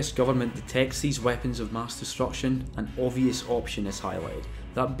 Once the US government detects these weapons of mass destruction, an obvious option is highlighted,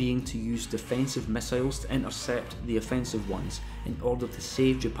 that being to use defensive missiles to intercept the offensive ones in order to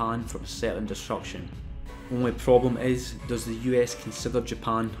save Japan from certain destruction. Only problem is, does the US consider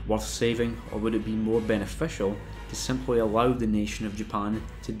Japan worth saving, or would it be more beneficial to simply allow the nation of Japan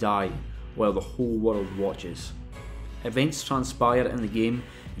to die while the whole world watches? Events transpire in the game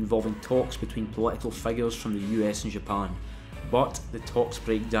involving talks between political figures from the US and Japan, but the talks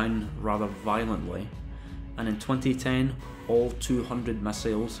break down rather violently, and in 2010 all 200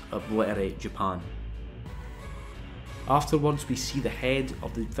 missiles obliterate Japan. Afterwards, we see the head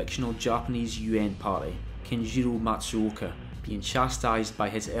of the fictional Japanese UN party, Kenjiro Matsuoka, being chastised by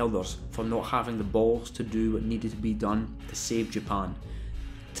his elders for not having the balls to do what needed to be done to save Japan,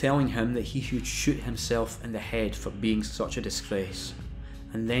 telling him that he should shoot himself in the head for being such a disgrace.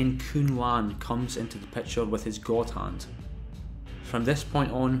 And then Cloudman comes into the picture with his God Hand. From this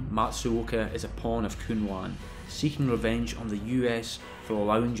point on, Matsuoka is a pawn of Cloudman, seeking revenge on the US for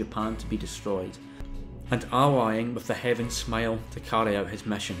allowing Japan to be destroyed, and allying with the Heaven Smile to carry out his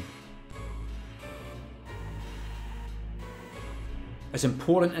mission. As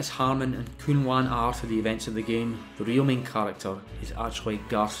important as Harmon and Cloudman are to the events of the game, the real main character is actually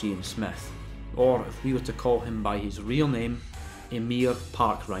Garcia Smith, or if we were to call him by his real name, Emir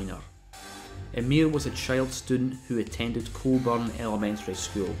Parkreiner. Emir was a child student who attended Coburn Elementary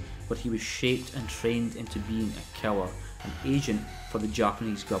School, where he was shaped and trained into being a killer, an agent for the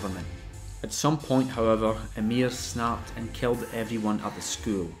Japanese government. At some point, however, Emir snapped and killed everyone at the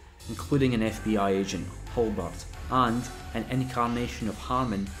school, including an FBI agent, Hulbert, and an incarnation of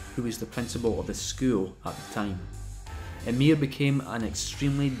Harmon, who was the principal of the school at the time. Emir became an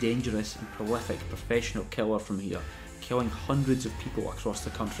extremely dangerous and prolific professional killer from here, killing hundreds of people across the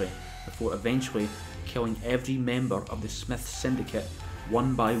country, before eventually killing every member of the Smith Syndicate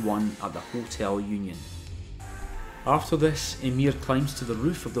one by one at the Hotel Union. After this, Emir climbs to the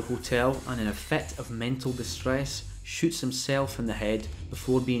roof of the hotel and in a fit of mental distress shoots himself in the head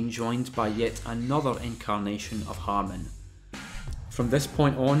before being joined by yet another incarnation of Harmon. From this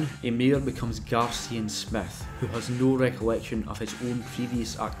point on, Emir becomes Garcian Smith, who has no recollection of his own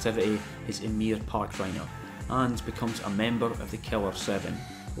previous activity as Emir Parkriner, and becomes a member of the Killer7,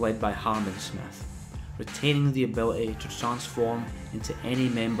 led by Harmon Smith, retaining the ability to transform into any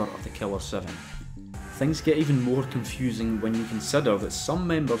member of the Killer7. Things get even more confusing when you consider that some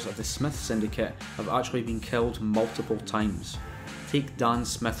members of the Smith Syndicate have actually been killed multiple times. Take Dan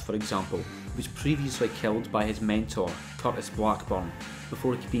Smith for example, who was previously killed by his mentor, Curtis Blackburn,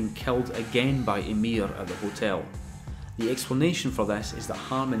 before being killed again by Emir at the hotel. The explanation for this is that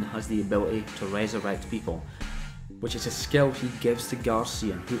Harmon has the ability to resurrect people, which is a skill he gives to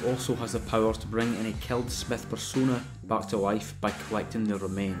Garcian, who also has the power to bring any killed Smith persona back to life by collecting their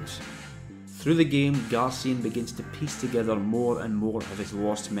remains. Through the game, Garcian begins to piece together more and more of his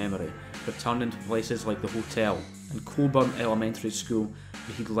lost memory, returning to places like the hotel and Coburn Elementary School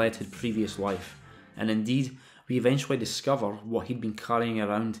where he'd led his previous life, and indeed, we eventually discover what he'd been carrying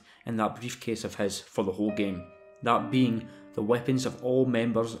around in that briefcase of his for the whole game, that being the weapons of all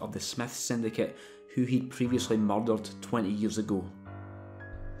members of the Smith Syndicate who he'd previously murdered 20 years ago.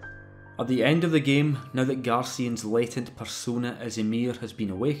 At the end of the game, now that Garcian's latent persona as Emir has been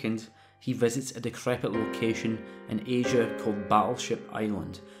awakened, he visits a decrepit location in Asia called Battleship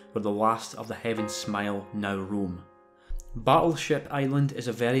Island, where the last of the Heaven Smile now roam. Battleship Island is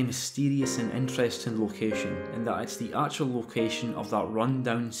a very mysterious and interesting location in that it's the actual location of that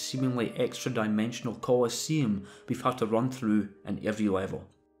run-down, seemingly extra-dimensional Colosseum we've had to run through in every level.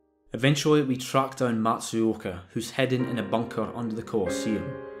 Eventually we track down Matsuoka, who's hidden in a bunker under the Colosseum,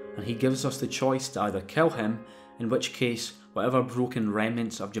 and he gives us the choice to either kill him, in which case whatever broken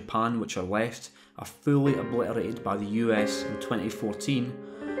remnants of Japan which are left are fully obliterated by the US in 2014,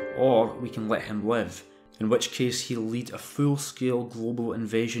 or we can let him live, in which case he'll lead a full-scale global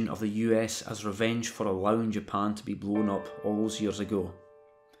invasion of the US as revenge for allowing Japan to be blown up all those years ago.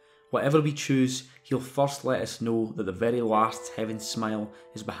 Whatever we choose, he'll first let us know that the very last Heaven Smile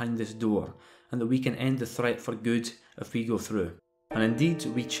is behind this door, and that we can end the threat for good if we go through. And indeed,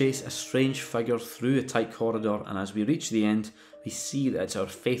 we chase a strange figure through a tight corridor, and as we reach the end, we see that it's our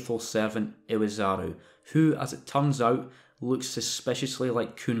faithful servant Iwazaru, who, as it turns out, looks suspiciously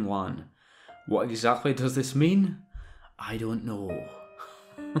like Kun Lan. What exactly does this mean? I don't know.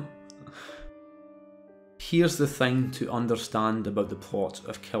 Here's the thing to understand about the plot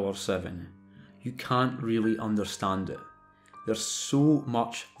of Killer7. You can't really understand it. There's so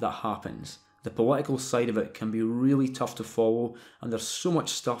much that happens. The political side of it can be really tough to follow, and there's so much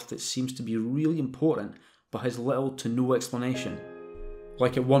stuff that seems to be really important but has little to no explanation.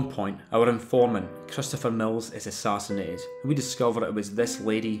 Like at one point, our informant, Christopher Mills, is assassinated, and we discover it was this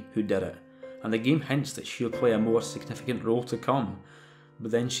lady who did it, and the game hints that she'll play a more significant role to come,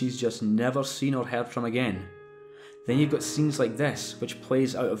 but then she's just never seen or heard from again. Then you've got scenes like this, which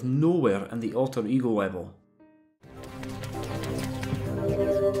plays out of nowhere in the alter ego level.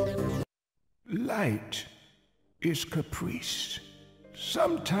 Light is caprice.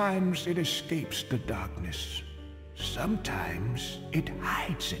 Sometimes it escapes the darkness. Sometimes it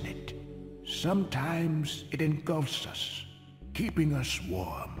hides in it. Sometimes it engulfs us, keeping us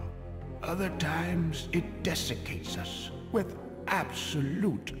warm. Other times it desiccates us with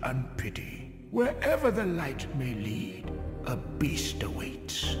absolute unpity. Wherever the light may lead, a beast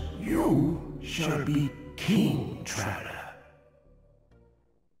awaits. You shall be King Traveler.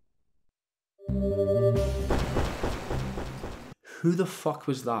 Who the fuck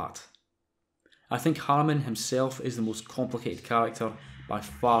was that? I think Harmon himself is the most complicated character by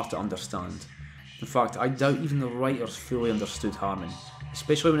far to understand. In fact, I doubt even the writers fully understood Harmon,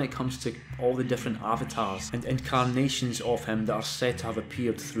 especially when it comes to all the different avatars and incarnations of him that are said to have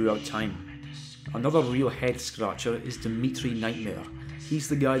appeared throughout time. Another real head scratcher is Dimitri Nightmare. He's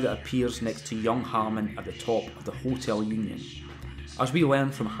the guy that appears next to young Harmon at the top of the Hotel Union. As we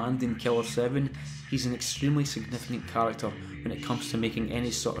learn from Hand in Killer7, he's an extremely significant character when it comes to making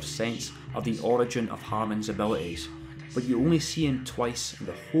any sort of sense of the origin of Harmon's abilities, but you only see him twice in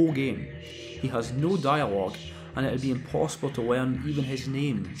the whole game. He has no dialogue, and it would be impossible to learn even his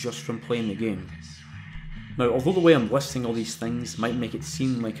name just from playing the game. Now, although the way I'm listing all these things might make it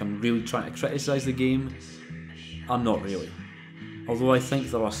seem like I'm really trying to criticise the game, I'm not really. Although I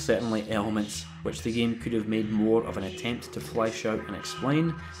think there are certainly elements which the game could have made more of an attempt to flesh out and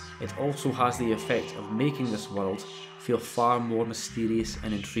explain, it also has the effect of making this world feel far more mysterious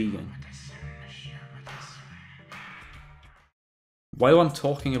and intriguing. While I'm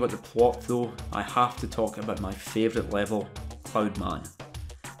talking about the plot though, I have to talk about my favourite level, Cloudman.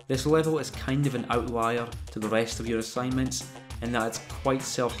 This level is kind of an outlier to the rest of your assignments in that it's quite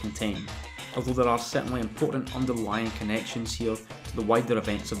self-contained, although there are certainly important underlying connections here to the wider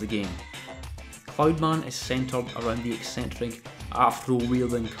events of the game. Cloudman is centred around the eccentric,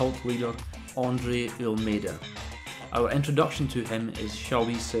 afro-wielding cult leader Andre Almeida. Our introduction to him is, shall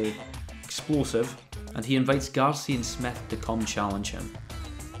we say, explosive, and he invites Garcia and Smith to come challenge him.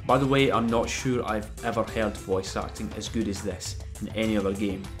 By the way, I'm not sure I've ever heard voice acting as good as this in any other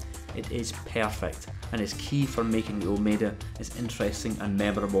game. It is perfect, and is key for making Almeida as interesting and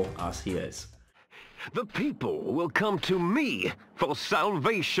memorable as he is. The people will come to me for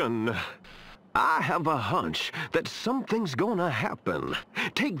salvation. I have a hunch that something's gonna happen.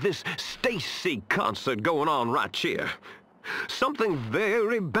 Take this Stacy concert going on right here. Something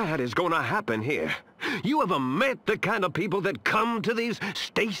very bad is gonna happen here. You ever met the kind of people that come to these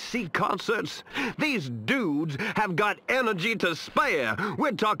Stacy concerts? These dudes have got energy to spare.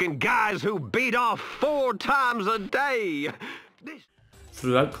 We're talking guys who beat off 4 times a day.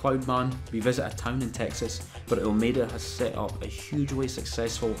 Throughout Cloudman, we visit a town in Texas where Almeida has set up a hugely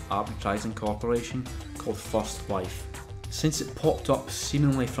successful advertising corporation called First Life. Since it popped up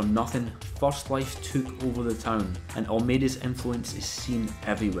seemingly from nothing, First Life took over the town, and Almeida's influence is seen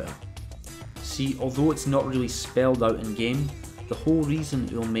everywhere. See, although it's not really spelled out in game, the whole reason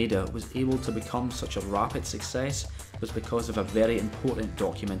Almeida was able to become such a rapid success was because of a very important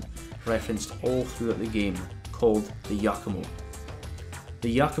document referenced all throughout the game called the Yakumo.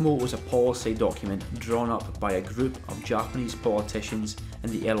 The Yakumo was a policy document drawn up by a group of Japanese politicians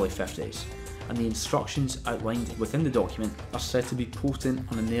in the early 50s, and the instructions outlined within the document are said to be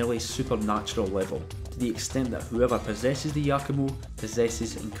potent on a nearly supernatural level, to the extent that whoever possesses the Yakumo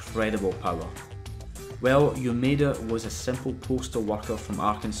possesses incredible power. Well, Almeida was a simple postal worker from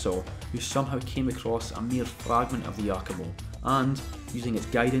Arkansas who somehow came across a mere fragment of the Yakumo and, using its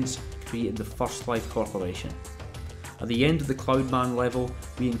guidance, created the First Life Corporation. At the end of the Cloudman level,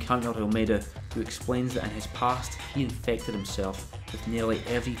 we encounter Almeida, who explains that in his past he infected himself with nearly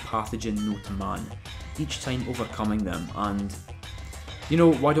every pathogen known to man, each time overcoming them, and... You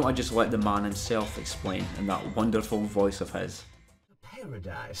know, why don't I just let the man himself explain in that wonderful voice of his?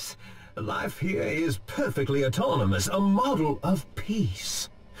 Paradise. Life here is perfectly autonomous, a model of peace.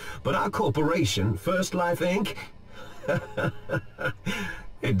 But our corporation, First Life Inc.,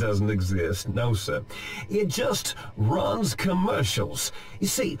 it doesn't exist, no sir. It just runs commercials. You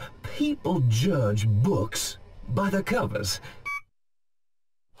see, people judge books by the covers.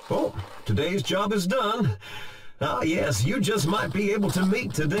 Oh, today's job is done. Ah yes, you just might be able to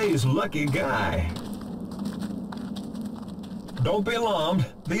meet today's lucky guy. Don't be alarmed.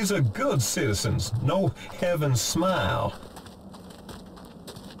 These are good citizens. No heaven smile.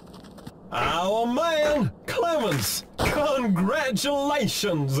 Our man, Clemens!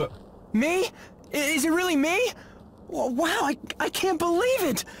 Congratulations! Me? Is it really me? Wow, I can't believe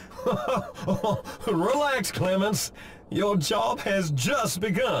it! Relax, Clemens. Your job has just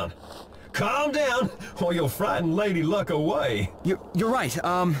begun. Calm down, or you'll frighten Lady Luck away. You're right.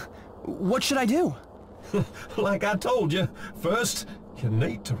 What should I do? Like I told you, first, you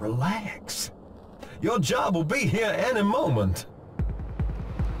need to relax. Your job will be here any moment.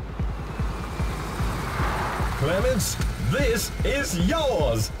 Clemens, this is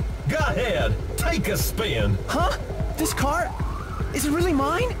yours. Go ahead, take a spin. Huh? This car? Is it really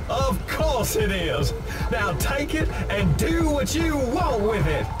mine? Of course it is. Now take it and do what you want with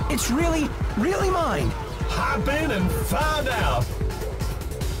it. It's really mine. Hop in and find out.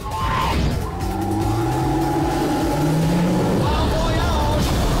 Bon voyage.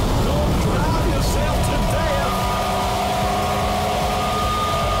 Don't drive yourself to death.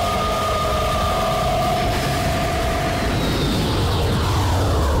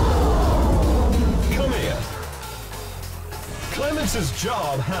 Come here. Clemens's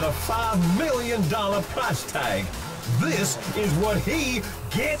job had a $5 million price tag. This is what he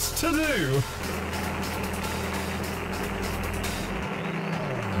gets to do.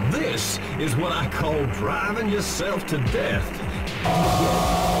 This is what I call driving yourself to death.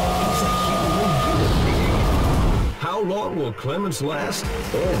 He's a human being. How long will Clemens last,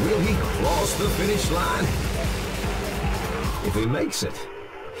 or will he cross the finish line? If he makes it,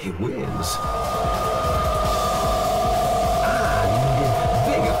 he wins. I needed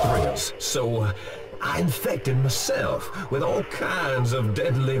bigger thrills, so I infected myself with all kinds of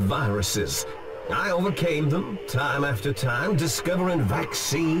deadly viruses. I overcame them time after time, discovering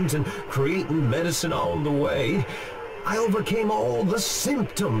vaccines and creating medicine on the way. I overcame all the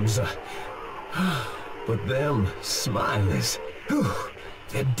symptoms. But them Smileys,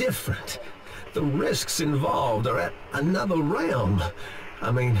 they're different. The risks involved are at another realm.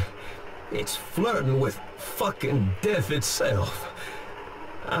 I mean, it's flirting with fucking death itself.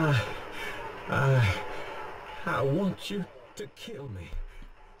 I want you to to kill me.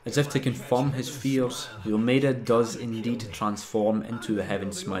 As if to confirm his fears, the Almeida does indeed transform into the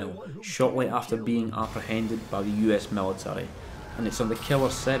Heaven Smile shortly after being apprehended by the US military, and it's on the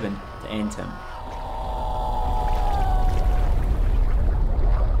killer7 to end him.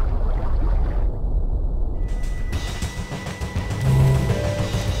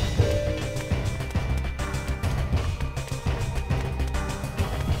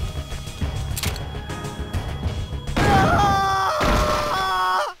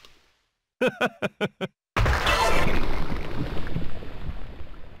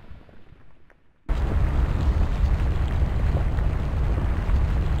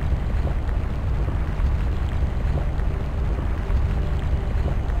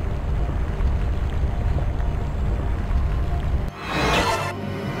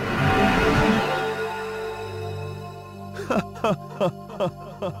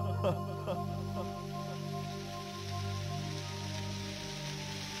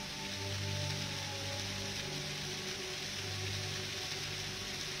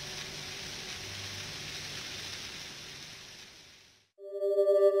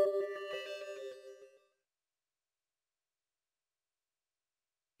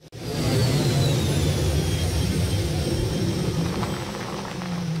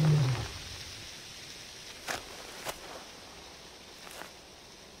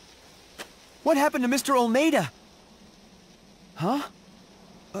 What happened to Mr. Almeida? Huh?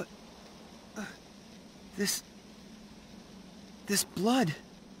 This blood...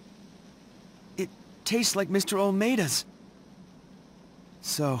 It tastes like Mr. Almeida's.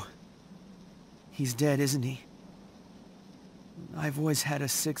 So... he's dead, isn't he? I've always had a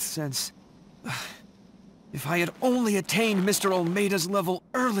sixth sense. If I had only attained Mr. Almeida's level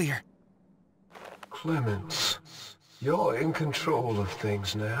earlier. Clemens, you're in control of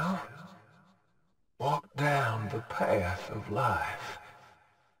things now. Walk down the path of life.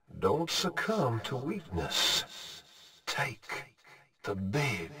 Don't succumb to weakness. Take the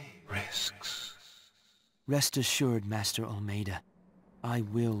big risks. Rest assured, Master Almeida. I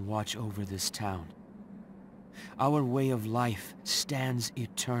will watch over this town. Our way of life stands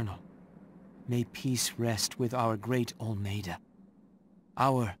eternal. May peace rest with our great Almeida,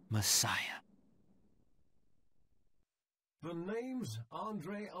 our Messiah. The name's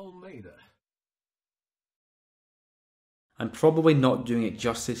Andre Almeida. I'm probably not doing it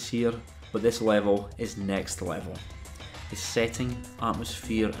justice here, but this level is next level. The setting,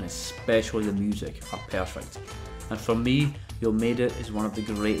 atmosphere, and especially the music are perfect. And for me, the Almeida is one of the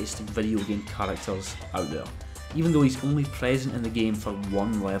greatest video game characters out there, even though he's only present in the game for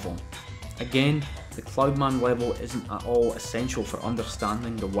one level. Again, the Cloudman level isn't at all essential for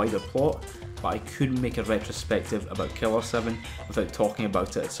understanding the wider plot, but I couldn't make a retrospective about killer7 without talking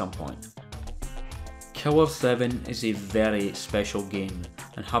about it at some point. Killer7 is a very special game,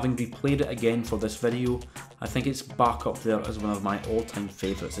 and having replayed it again for this video, I think it's back up there as one of my all-time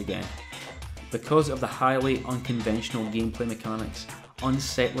favourites again. Because of the highly unconventional gameplay mechanics,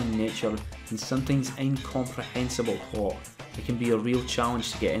 unsettling nature, and sometimes incomprehensible plot, it can be a real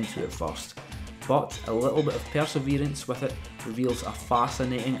challenge to get into at first. But a little bit of perseverance with it reveals a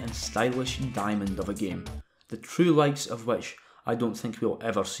fascinating and stylish diamond of a game, the true likes of which I don't think we'll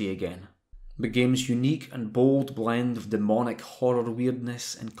ever see again. The game's unique and bold blend of demonic horror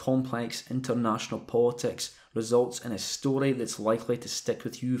weirdness and complex international politics results in a story that's likely to stick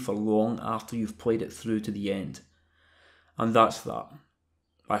with you for long after you've played it through to the end. And that's that.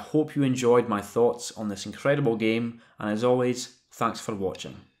 I hope you enjoyed my thoughts on this incredible game, and as always, thanks for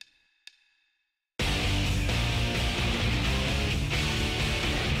watching.